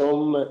are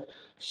some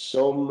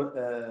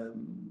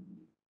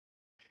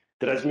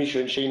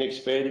transmission chain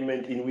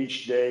experiment in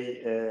which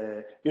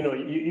they,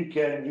 you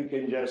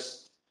can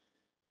just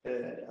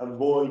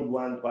avoid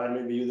one part.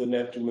 Maybe you don't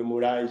have to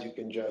memorize. You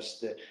can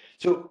just.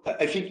 So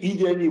I think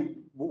ideally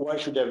one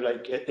should have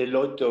like a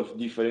lot of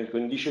different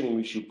conditions in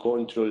which you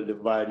control the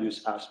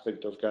various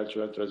aspects of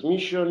cultural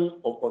transmission,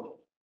 or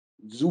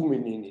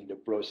zooming in the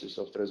process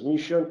of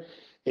transmission,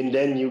 and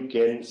then you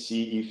can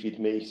see if it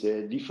makes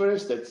a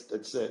difference.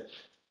 That's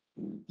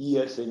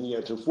years and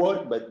years of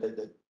work, but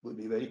that would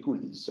be very cool.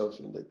 It's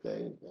something that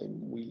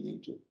I'm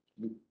willing to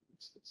do.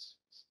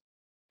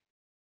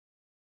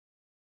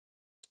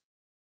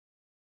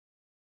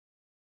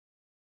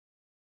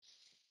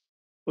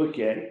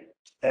 Okay,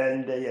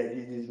 and yeah,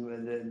 this is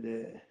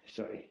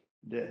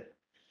the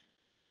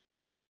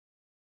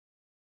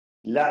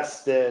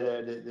last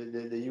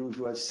the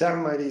usual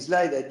summary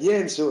slide at the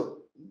end. So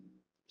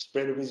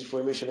spread of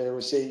misinformation, I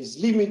would say, is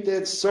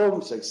limited.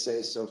 Some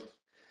success of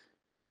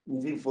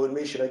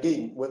misinformation.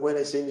 Again, when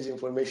I say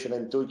misinformation,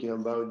 I'm talking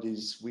about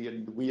this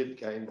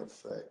weird kind of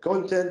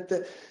content,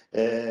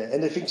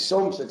 and I think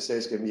some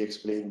success can be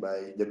explained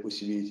by the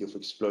possibility of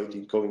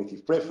exploiting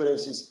cognitive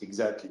preferences,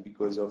 exactly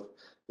because of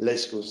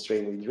less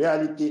constraint with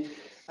reality.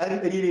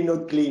 I'm really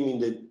not claiming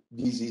that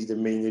this is the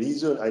main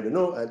reason. I don't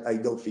know, and I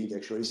don't think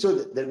actually so.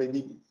 There may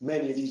be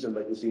many reasons,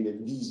 but I think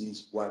that this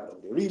is one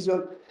of the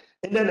reasons.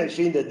 And then I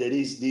think that there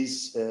is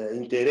this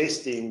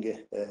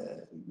interesting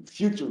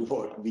future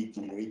work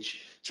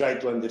which try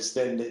to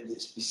understand the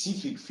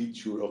specific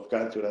feature of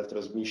cultural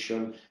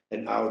transmission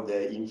and how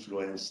they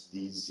influence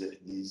this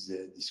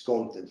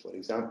content, for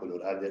example,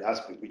 or other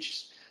aspects, which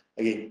is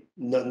again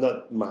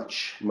not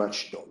much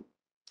done.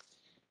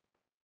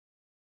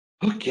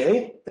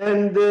 Okay,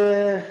 and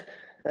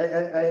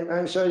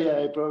I'm sorry,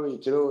 I probably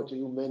throw to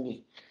you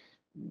many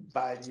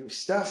value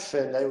stuff,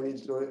 and I will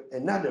throw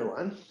another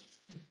one.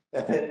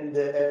 But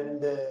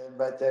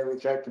I will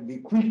try to be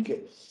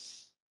quick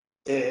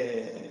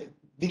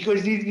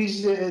because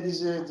this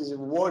is a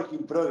work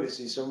in progress.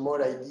 Is some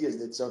more ideas.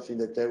 That's something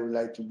that I would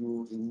like to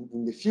do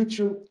in the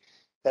future.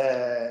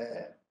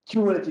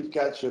 cumulative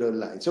cultural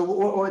line. So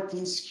what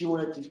is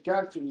cumulative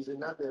culture is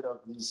another of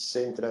these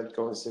central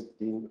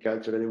concepts in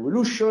cultural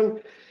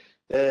evolution.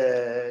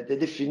 The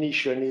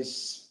definition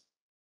is,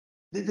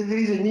 there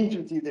is an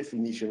intuitive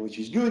definition, which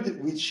is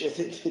good, which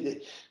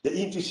the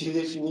intuitive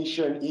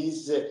definition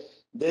is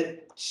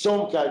that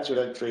some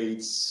cultural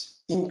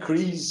traits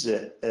increase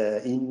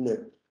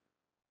in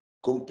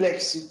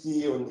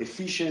complexity and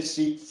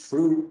efficiency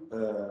through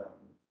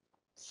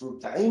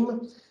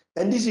time.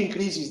 And this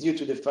increase is due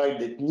to the fact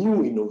that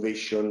new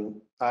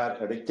innovation are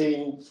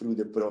retained through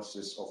the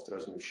process of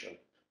transmission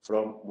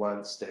from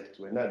one step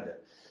to another.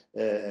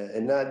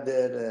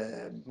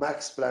 Another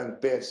Max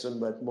Planck person,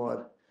 but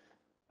more,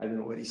 I don't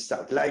know where he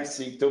started,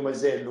 Leipzig,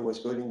 Tomasello was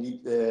calling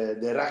it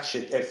the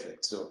ratchet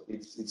effect. So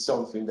it's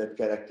something that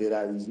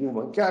characterizes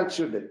human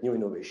culture, that new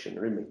innovation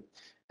remain.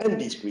 And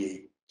this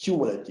creates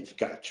cumulative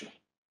culture.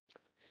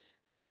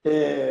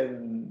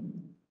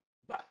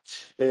 But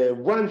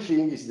one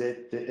thing is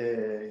that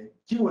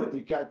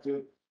cumulative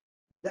culture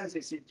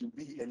doesn't seem to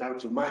be an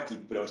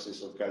automatic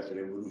process of cultural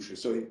evolution.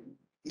 So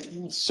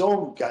in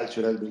some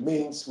cultural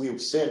domains, we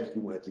observe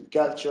cumulative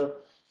culture.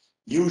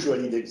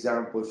 Usually the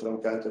example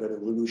from cultural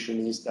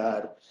evolutionists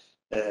are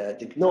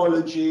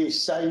technology,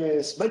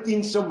 science, but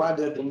in some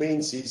other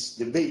domains it's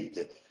debate.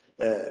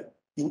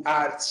 In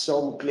art,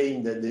 some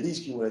claim that there is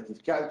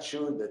cumulative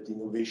culture, that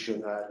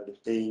innovation are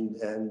retained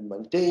and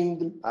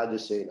maintained.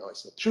 Others say, no,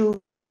 it's not true.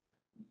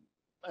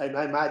 I'm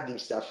adding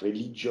stuff,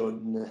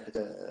 religion,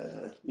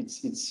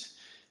 is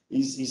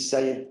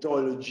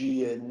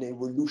Scientology an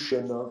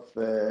evolution of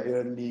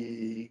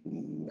early,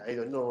 I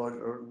don't know,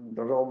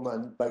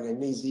 Roman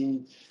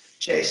paganism,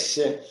 chess.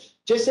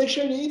 Chess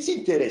actually, it's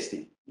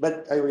interesting,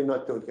 but I will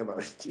not talk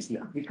about this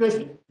now because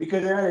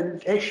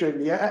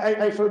actually,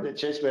 I thought that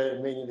chess were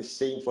mainly the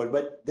same for,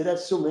 but there are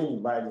so many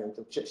variants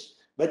of chess.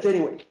 But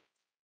anyway,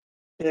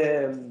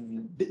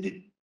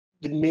 the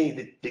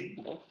main,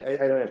 I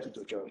don't have to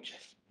talk about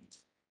chess.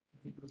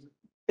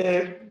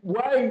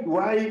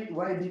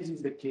 Why this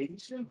is the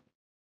case?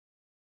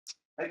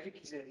 I think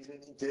it's an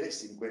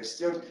interesting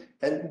question.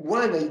 And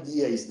one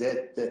idea is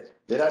that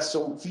there are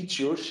some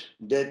features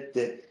that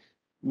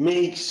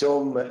make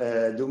some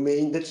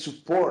domain that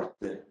support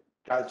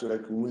cultural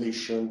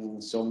accumulation in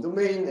some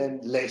domain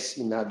and less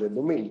in other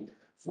domain.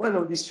 One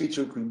of these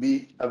features could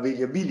be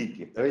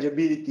availability.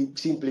 Availability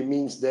simply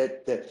means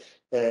that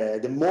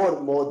the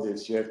more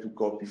models you have to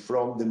copy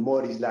from, the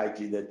more is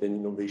likely that an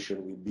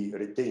innovation will be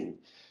retained.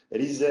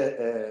 There is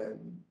a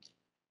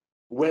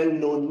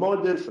well-known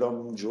model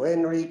from Joe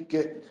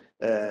Henrich.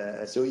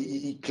 So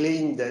he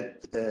claimed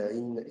that there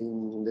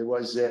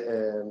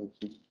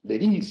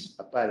is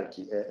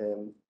apparently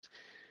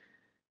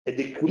a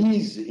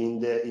decrease in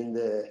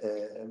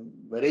the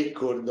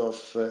record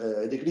of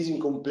a decrease in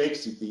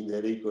complexity in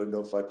the record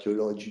of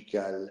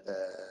archaeological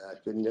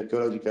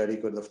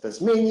record of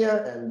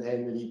Tasmania, and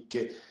Henrich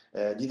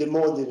did a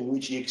model in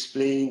which he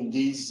explained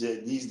this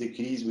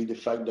decrease with the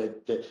fact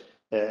that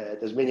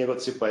Tasmania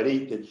got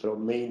separated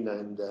from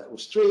mainland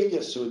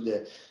Australia, so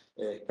the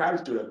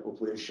cultural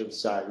population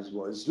size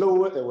was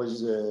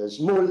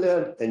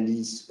smaller, and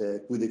this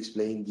could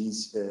explain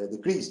this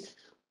decrease.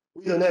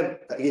 We don't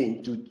have,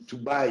 again, to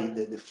buy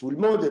the full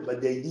model, but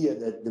the idea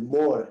that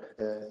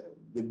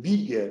the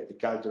bigger the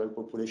cultural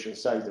population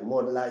size, the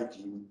more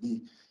likely would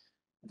be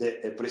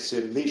the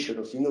preservation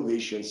of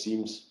innovation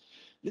seems,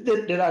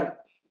 there are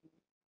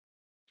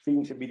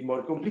things a bit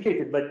more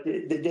complicated, but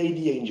the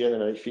idea in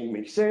general, I think,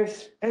 makes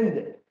sense.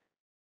 And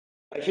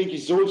I think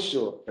it's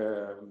also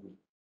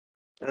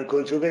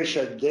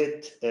controversial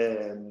that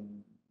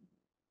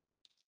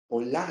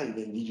online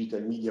and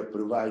digital media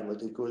provide what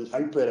they call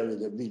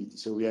hyper-availability.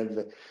 So we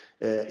have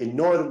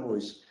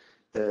enormous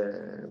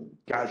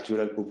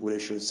cultural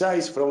population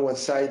size. From one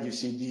side, you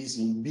see these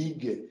in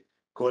big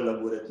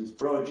collaborative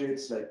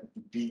projects like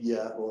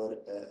Wikipedia or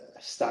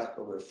Stack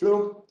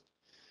Overflow.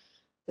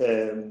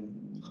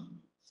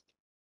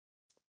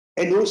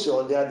 And also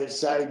on the other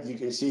side, you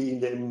can see in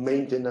the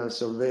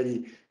maintenance of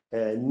very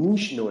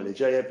niche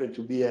knowledge. I happen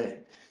to be a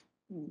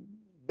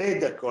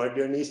bad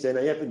accordionist, and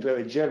I happen to have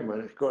a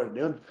German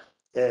accordion.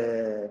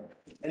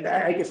 And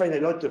I can find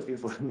a lot of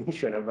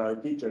information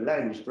about it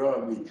online, which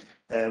probably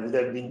would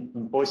have been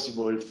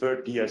impossible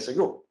 30 years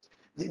ago.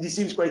 This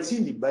seems quite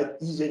silly, but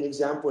is an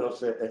example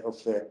of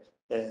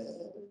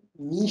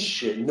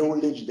niche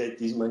knowledge that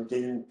is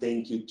maintained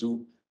thanks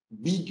to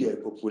bigger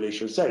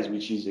population size,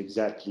 which is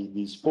exactly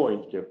this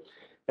point.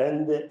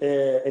 And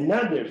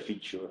another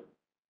feature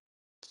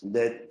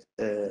that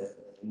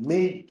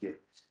make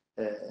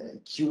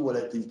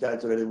cumulative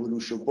cultural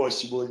evolution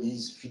possible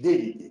is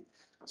fidelity.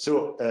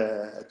 So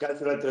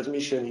cultural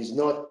transmission is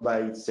not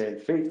by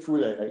itself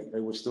faithful. I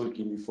was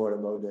talking before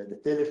about the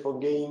telephone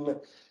game.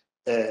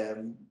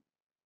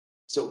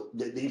 So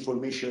the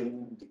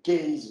information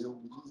decays,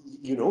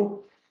 you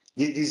know.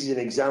 This is an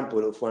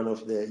example of one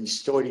of the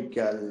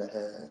historical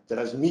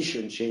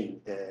transmission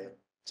chain.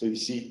 So you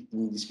see,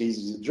 in this case,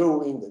 is a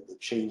drawing that the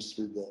change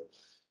through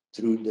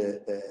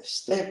the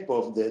step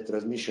of the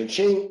transmission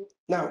chain.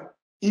 Now,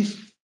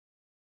 if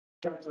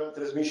cultural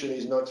transmission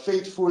is not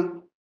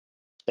faithful,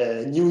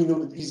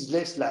 is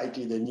less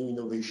likely that new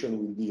innovation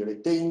will be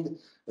retained,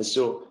 and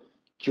so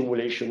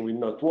accumulation will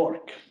not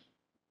work.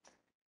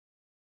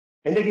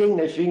 And again,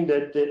 I think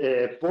that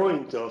the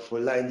point of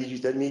online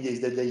digital media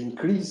is that they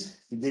increase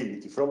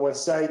fidelity. From one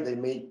side, they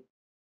make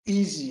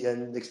easy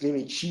and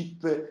extremely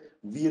cheap,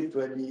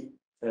 virtually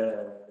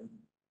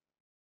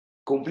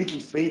completely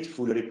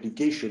faithful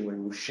replication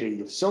when you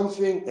share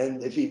something,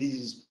 and I think this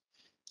is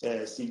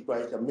still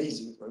quite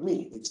amazing for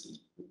me.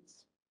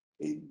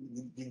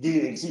 It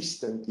didn't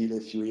exist until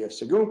a few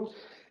years ago.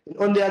 And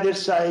on the other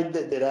side,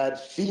 there are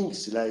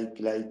things like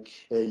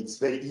it's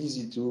very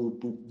easy to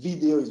put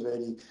video. It's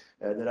very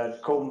there are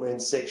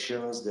comment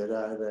sections. There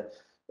are the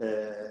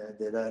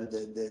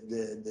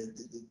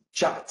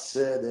chats.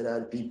 There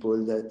are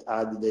people that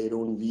add their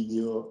own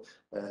video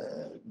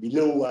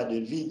below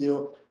other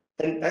video.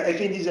 And I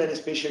think these are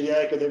especially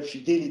the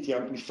fidelity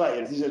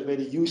amplifiers. These are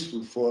very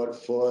useful for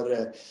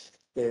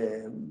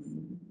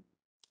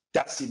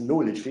tacit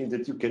knowledge, things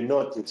that you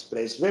cannot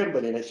express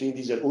verbally, and I think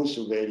these are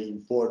also very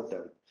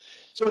important.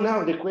 So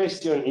now the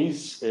question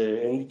is,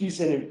 and it is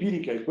an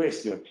empirical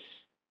question,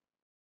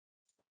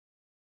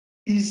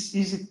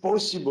 is it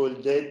possible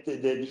that the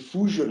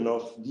diffusion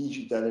of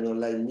digital and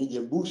online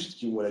media boosts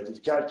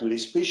cumulative culture,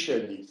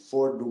 especially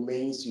for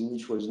domains in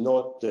which was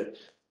not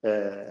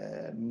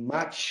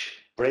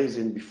much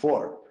present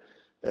before?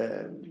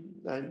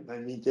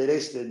 I'm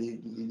interested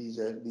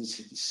in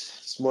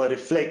this more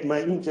reflect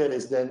my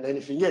interest than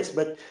anything else.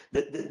 But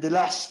the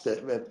last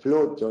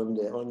plot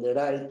on the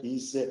right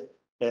is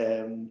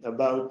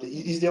about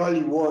is the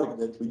only work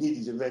that we did.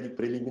 Is a very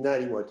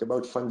preliminary work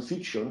about fan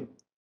fiction,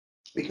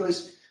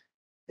 because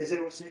as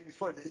I was saying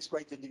before, there is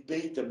quite a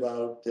debate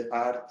about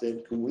art and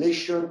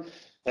accumulation,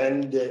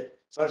 and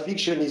fan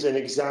fiction is an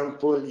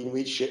example in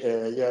which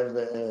you have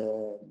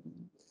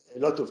a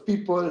lot of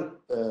people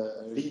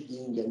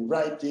reading and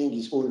writing,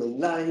 is all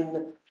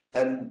online,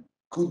 and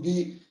could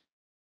be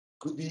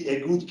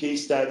a good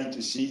case study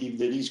to see if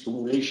there is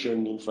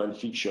accumulation in fan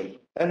fiction.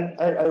 And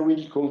I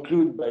will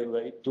conclude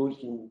by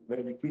talking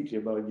very quickly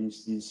about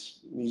this.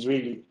 This is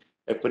really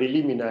a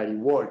preliminary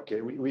work.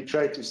 We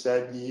try to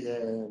study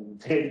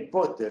Harry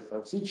Potter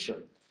fan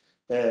fiction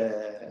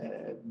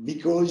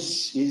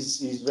because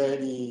it's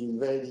very,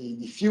 very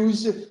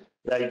diffuse.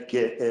 Like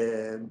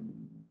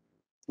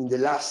in the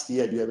last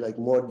year, you have like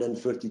more than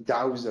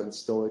 30,000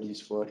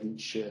 stories for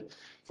each year,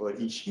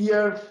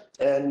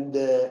 and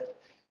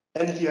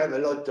you have a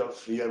lot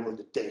of, you have all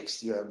the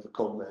text, you have the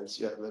comments,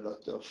 you have a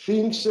lot of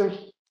things,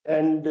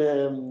 and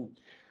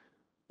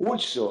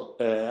also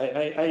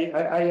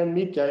I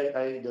admit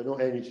I don't know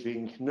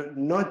anything,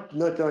 not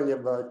only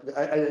about,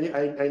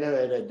 I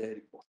never read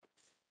Harry Potter.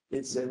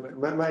 It's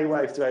my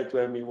wife tried to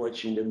have me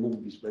watching the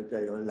movies, but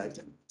I don't like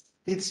them.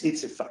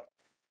 It's a fact.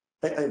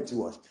 I'm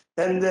too old.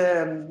 And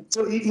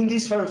so in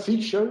this fan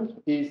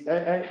fiction,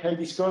 I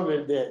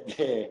discovered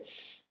the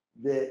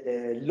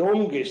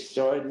longest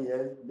story,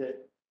 the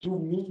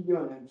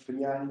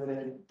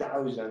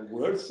 2,300,000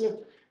 words,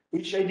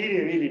 which I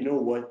didn't really know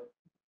what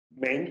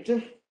meant.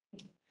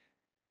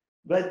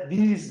 But this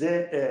is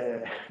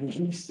the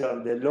list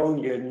of the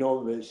longer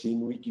novels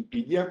in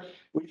Wikipedia,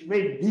 which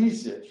made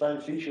this fan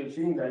fiction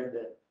thing like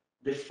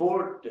the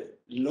fourth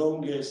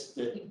longest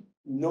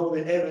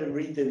novel ever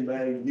written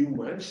by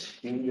humans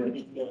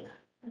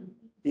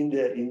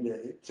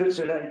so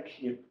like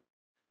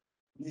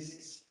this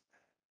is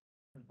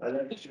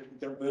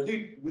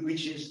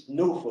which is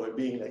known for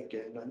being like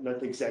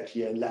not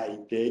exactly a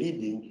light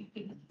reading.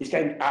 It's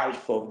kind of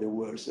half of the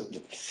words of the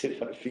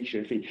fan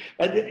fiction thing.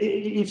 But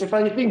it's a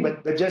funny thing,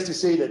 but just to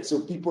say that, so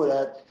people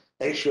are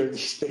actually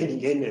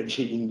spending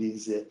energy in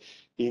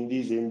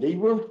this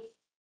endeavor.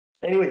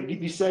 Anyway,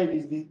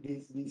 besides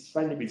this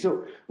funny bit,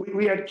 so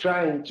we are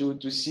trying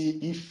to see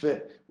if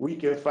we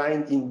can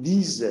find in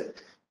these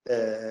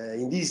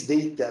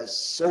data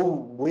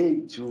some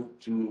way to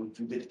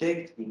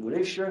detect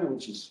accumulation,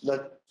 which is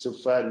not so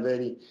far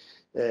very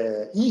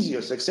easy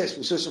or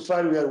successful. So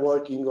far we are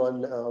working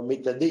on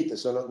metadata,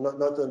 so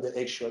not on the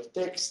actual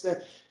text.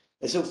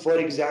 And so, for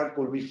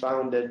example, we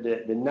found that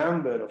the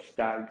number of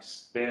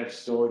tags per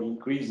story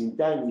increased in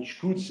time, which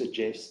could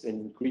suggest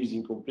an increase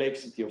in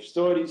complexity of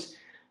stories,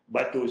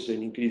 but also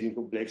an increasing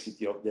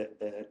complexity of the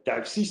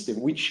tag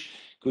system, which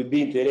could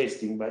be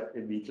interesting, but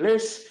a bit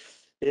less.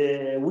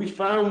 We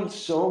found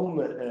some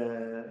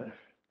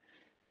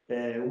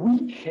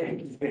weak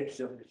evidence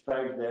of the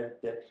fact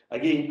that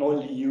again,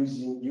 only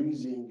using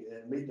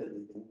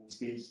metadata, in this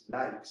case,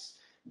 likes,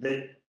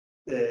 that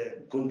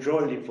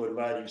controlling for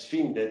various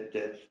things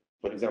that,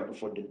 for example,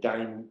 for the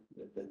time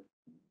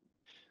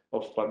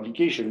of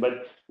publication.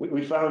 But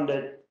we found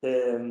that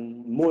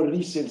more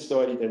recent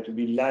stories tend to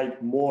be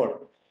liked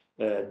more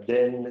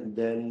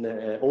than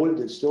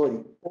older story,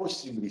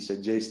 possibly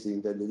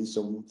suggesting that there is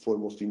some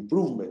form of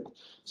improvement.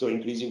 So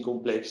increasing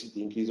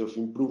complexity, increase of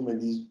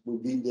improvement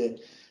would be the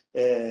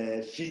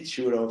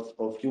feature of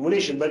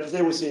accumulation. But as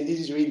I was saying, this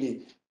is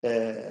really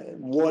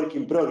work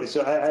in progress.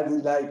 So I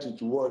would like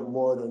to work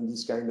more on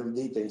this kind of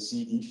data and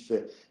see if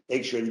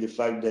actually the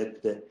fact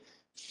that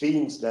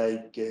things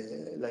like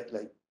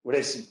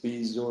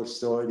recipes or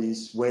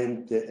stories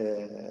went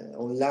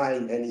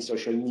online and in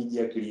social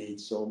media create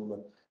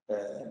some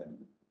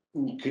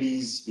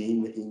increase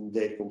in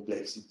their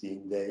complexity,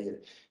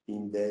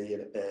 in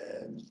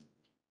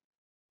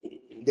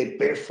their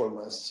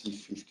performance,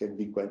 if it can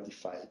be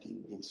quantified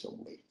in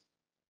some way.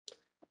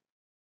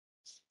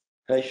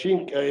 I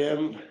think I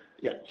am,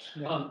 yeah.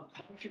 How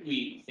should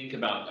we think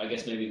about, I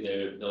guess, maybe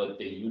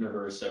the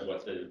universe of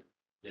what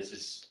this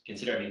is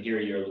considered? I mean, here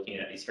you're looking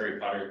at these Harry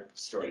Potter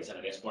stories, and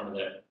I guess one of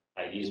the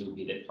ideas would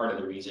be that part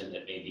of the reason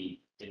that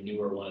maybe the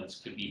newer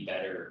ones could be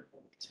better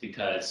is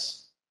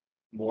because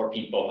more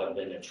people have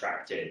been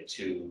attracted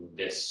to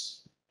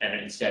this, and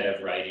instead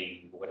of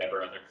writing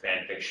whatever other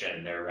fan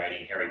fiction, they're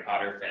writing Harry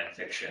Potter fan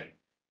fiction.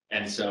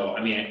 And so,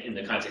 I mean, in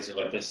the context of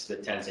like this, the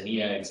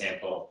Tanzania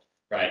example,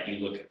 right? You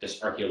look at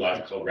this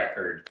archaeological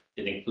record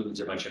that includes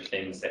a bunch of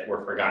things that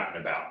were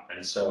forgotten about.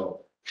 And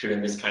so, should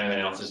in this kind of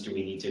analysis, do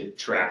we need to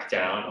track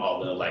down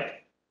all the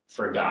like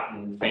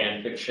forgotten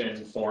fan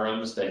fiction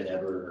forums that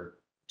never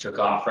took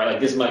off, right? Like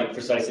this might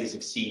precisely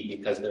succeed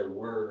because there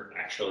were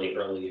actually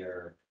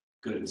earlier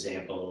good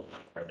examples,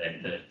 or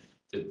that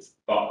the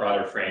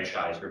broader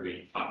franchise were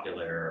being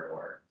popular,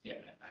 or yeah,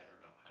 I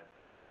don't know.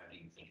 How do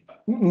you think about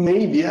it?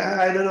 Maybe,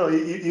 I don't know,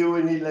 you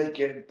will need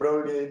like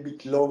probably a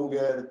bit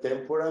longer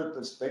temporal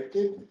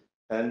perspective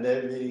and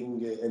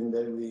having,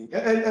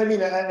 I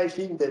mean, I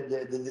think that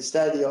the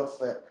study of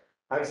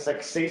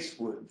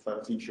unsuccessful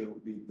fan fiction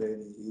would be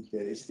very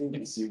interesting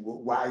to see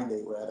why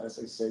they were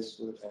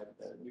unsuccessful,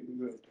 and we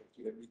were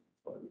talking a bit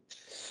about it.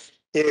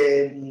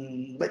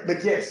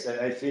 But yes,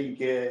 I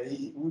think,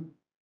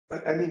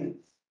 I mean,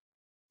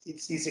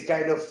 it's a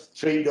kind of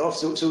trade-off.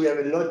 So we have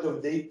a lot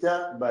of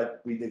data,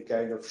 but with a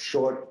kind of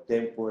short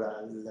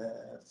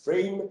temporal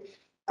frame.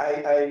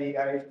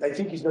 I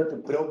think it's not a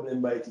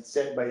problem by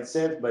itself,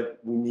 but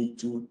we need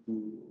to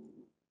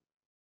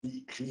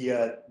be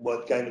clear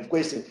what kind of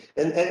question.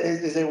 And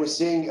as I was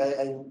saying,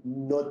 I'm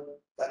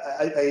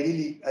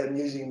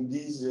using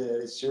this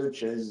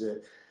research as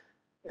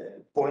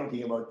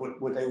pointing about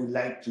what I would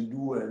like to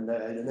do, and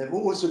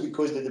also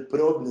because the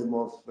problem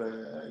of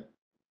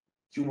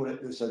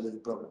cumulative, so the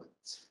problem,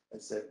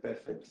 that's a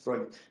perfect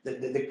Freud.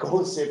 The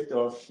concept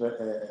of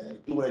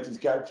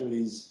cumulative culture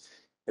is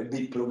a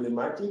bit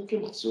problematic,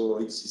 so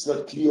it's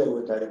not clear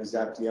what are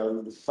exactly how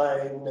you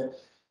define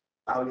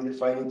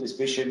it,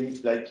 especially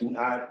if, like in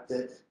art,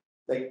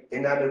 like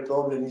another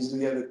problem is, do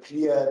we have a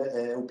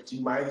clear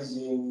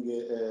optimizing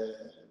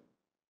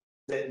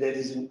there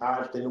is in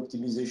art an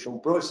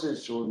optimization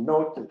process or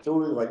not at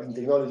all? Like in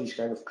technology is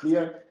kind of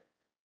clear.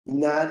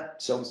 In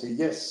art, some say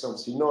yes, some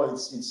say no.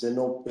 It's an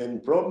open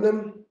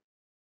problem.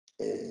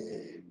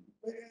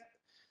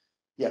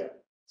 Yeah.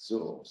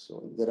 So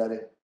there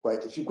are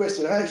quite a few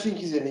questions. I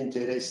think is an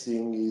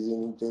interesting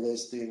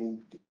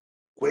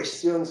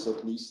question,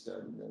 at least,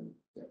 and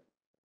yeah,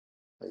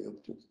 I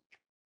hope to.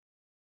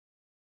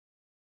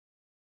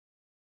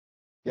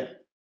 Yeah.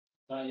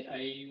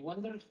 I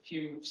wonder if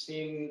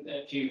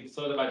you've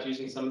thought about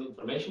using some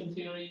information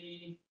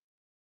theory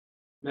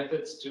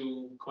methods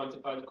to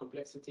quantify the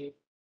complexity.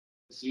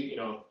 So, you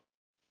know,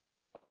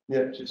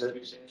 Yeah, just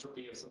use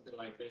entropy or something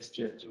like this,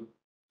 just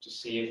to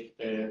see if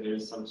there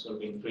is some sort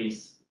of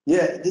increase.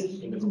 Yeah,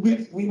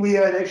 we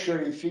are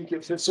actually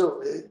thinking.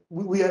 So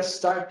we are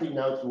starting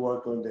now to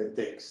work on the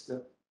text,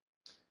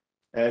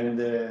 and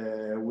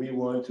we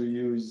want to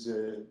use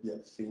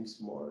things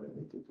more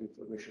related to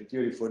information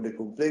theory for the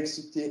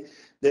complexity.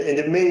 And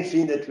the main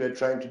thing that we are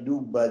trying to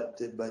do,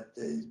 but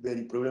is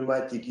very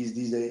problematic, is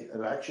this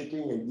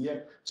ratcheting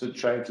idea. So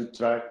trying to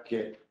track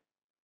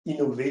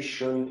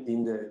innovation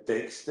in the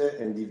text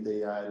and if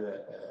they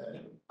are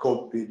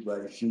copied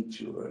by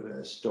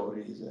future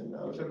stories. And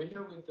Are you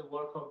familiar with the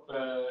work of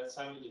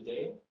Simon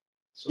Udale?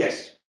 So,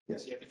 yes.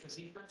 Yeah, because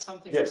he found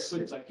something Yes,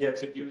 good, yes, like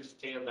yes. you could use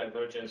tail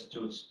divergence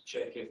to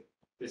check if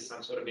there's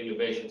some sort of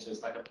innovation. So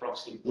it's like a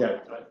proxy point,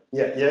 Yeah. right?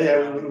 Yeah.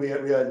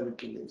 We are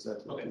looking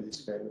exactly Okay. at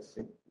this kind of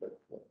thing. But,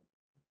 I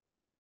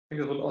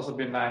think it would also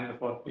be in line with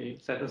what we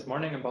said this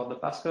morning about the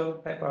Pascal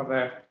paper,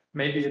 where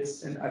maybe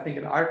I think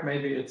in art,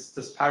 maybe it's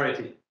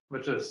disparity,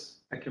 which is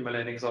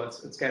accumulating. So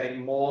it's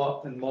getting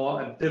more and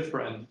more and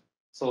different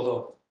sort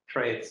of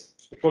traits,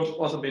 which would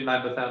also be in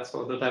line with that.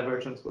 So the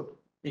divergence would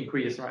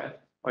increase, right?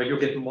 Or you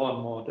get more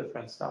and more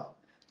different stuff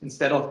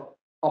instead of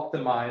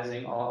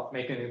optimizing or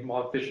making it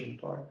more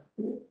efficient or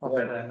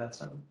better in that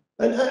sense.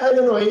 and I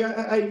don't know,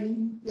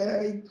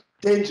 I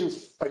tend to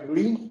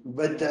agree,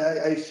 but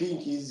I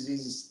think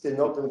is an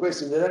open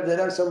question.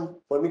 There are some,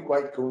 for me,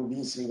 quite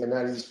convincing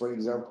analysis, for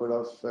example,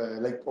 of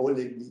like all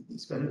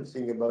this kind of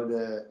thing about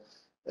the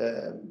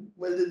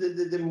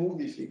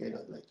movie thing. I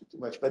don't like it too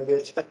much, but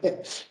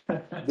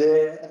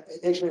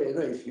actually I don't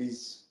know if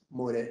it's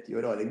more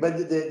theoretical, but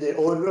the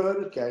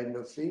horror kind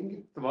of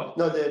thing. The what?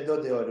 No, not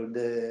the horror.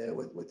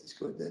 What is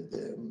called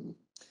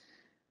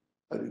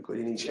how do you call it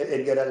in English?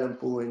 Edgar Allan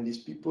Poe and these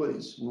people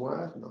is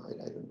noir. No,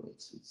 I don't know.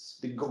 It's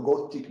the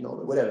Gothic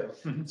novel, whatever.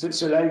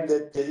 So like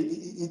that,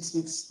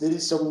 there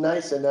is some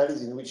nice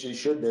analysis in which they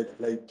showed that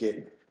like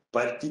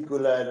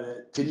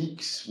particular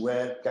tricks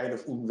were kind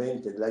of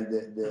invented, like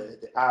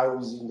the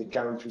house in the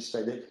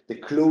countryside, the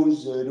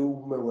closed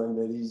room when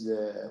there is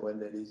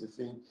a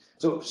thing.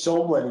 So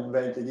someone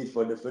invented it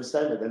for the first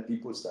time, and then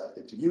people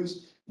started to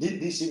use.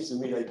 This seems to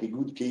me like a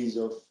good case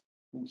of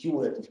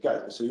cumulative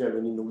culture. So you have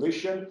an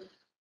innovation.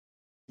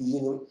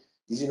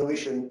 This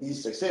innovation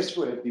is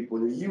successful, and people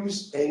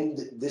reuse, and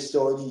the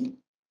story.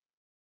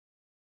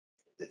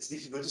 It's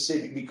difficult to say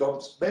it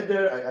becomes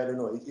better. I don't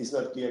know. It's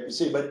not clear to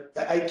say, but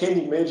I can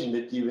imagine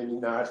that even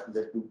in art,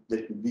 there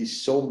could be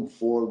some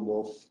form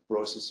of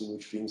process in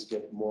which things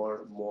get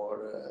more.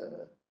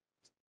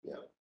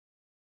 Yeah.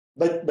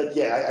 But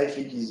yeah, I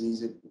think this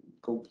is a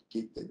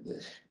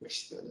complicated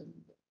question.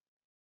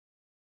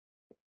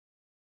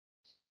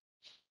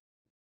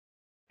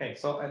 Okay,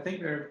 so I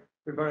think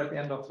we were at the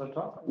end of the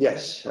talk.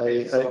 Yes,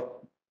 I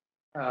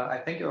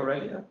think you're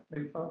ready.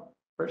 Maybe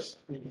first.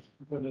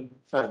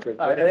 Okay.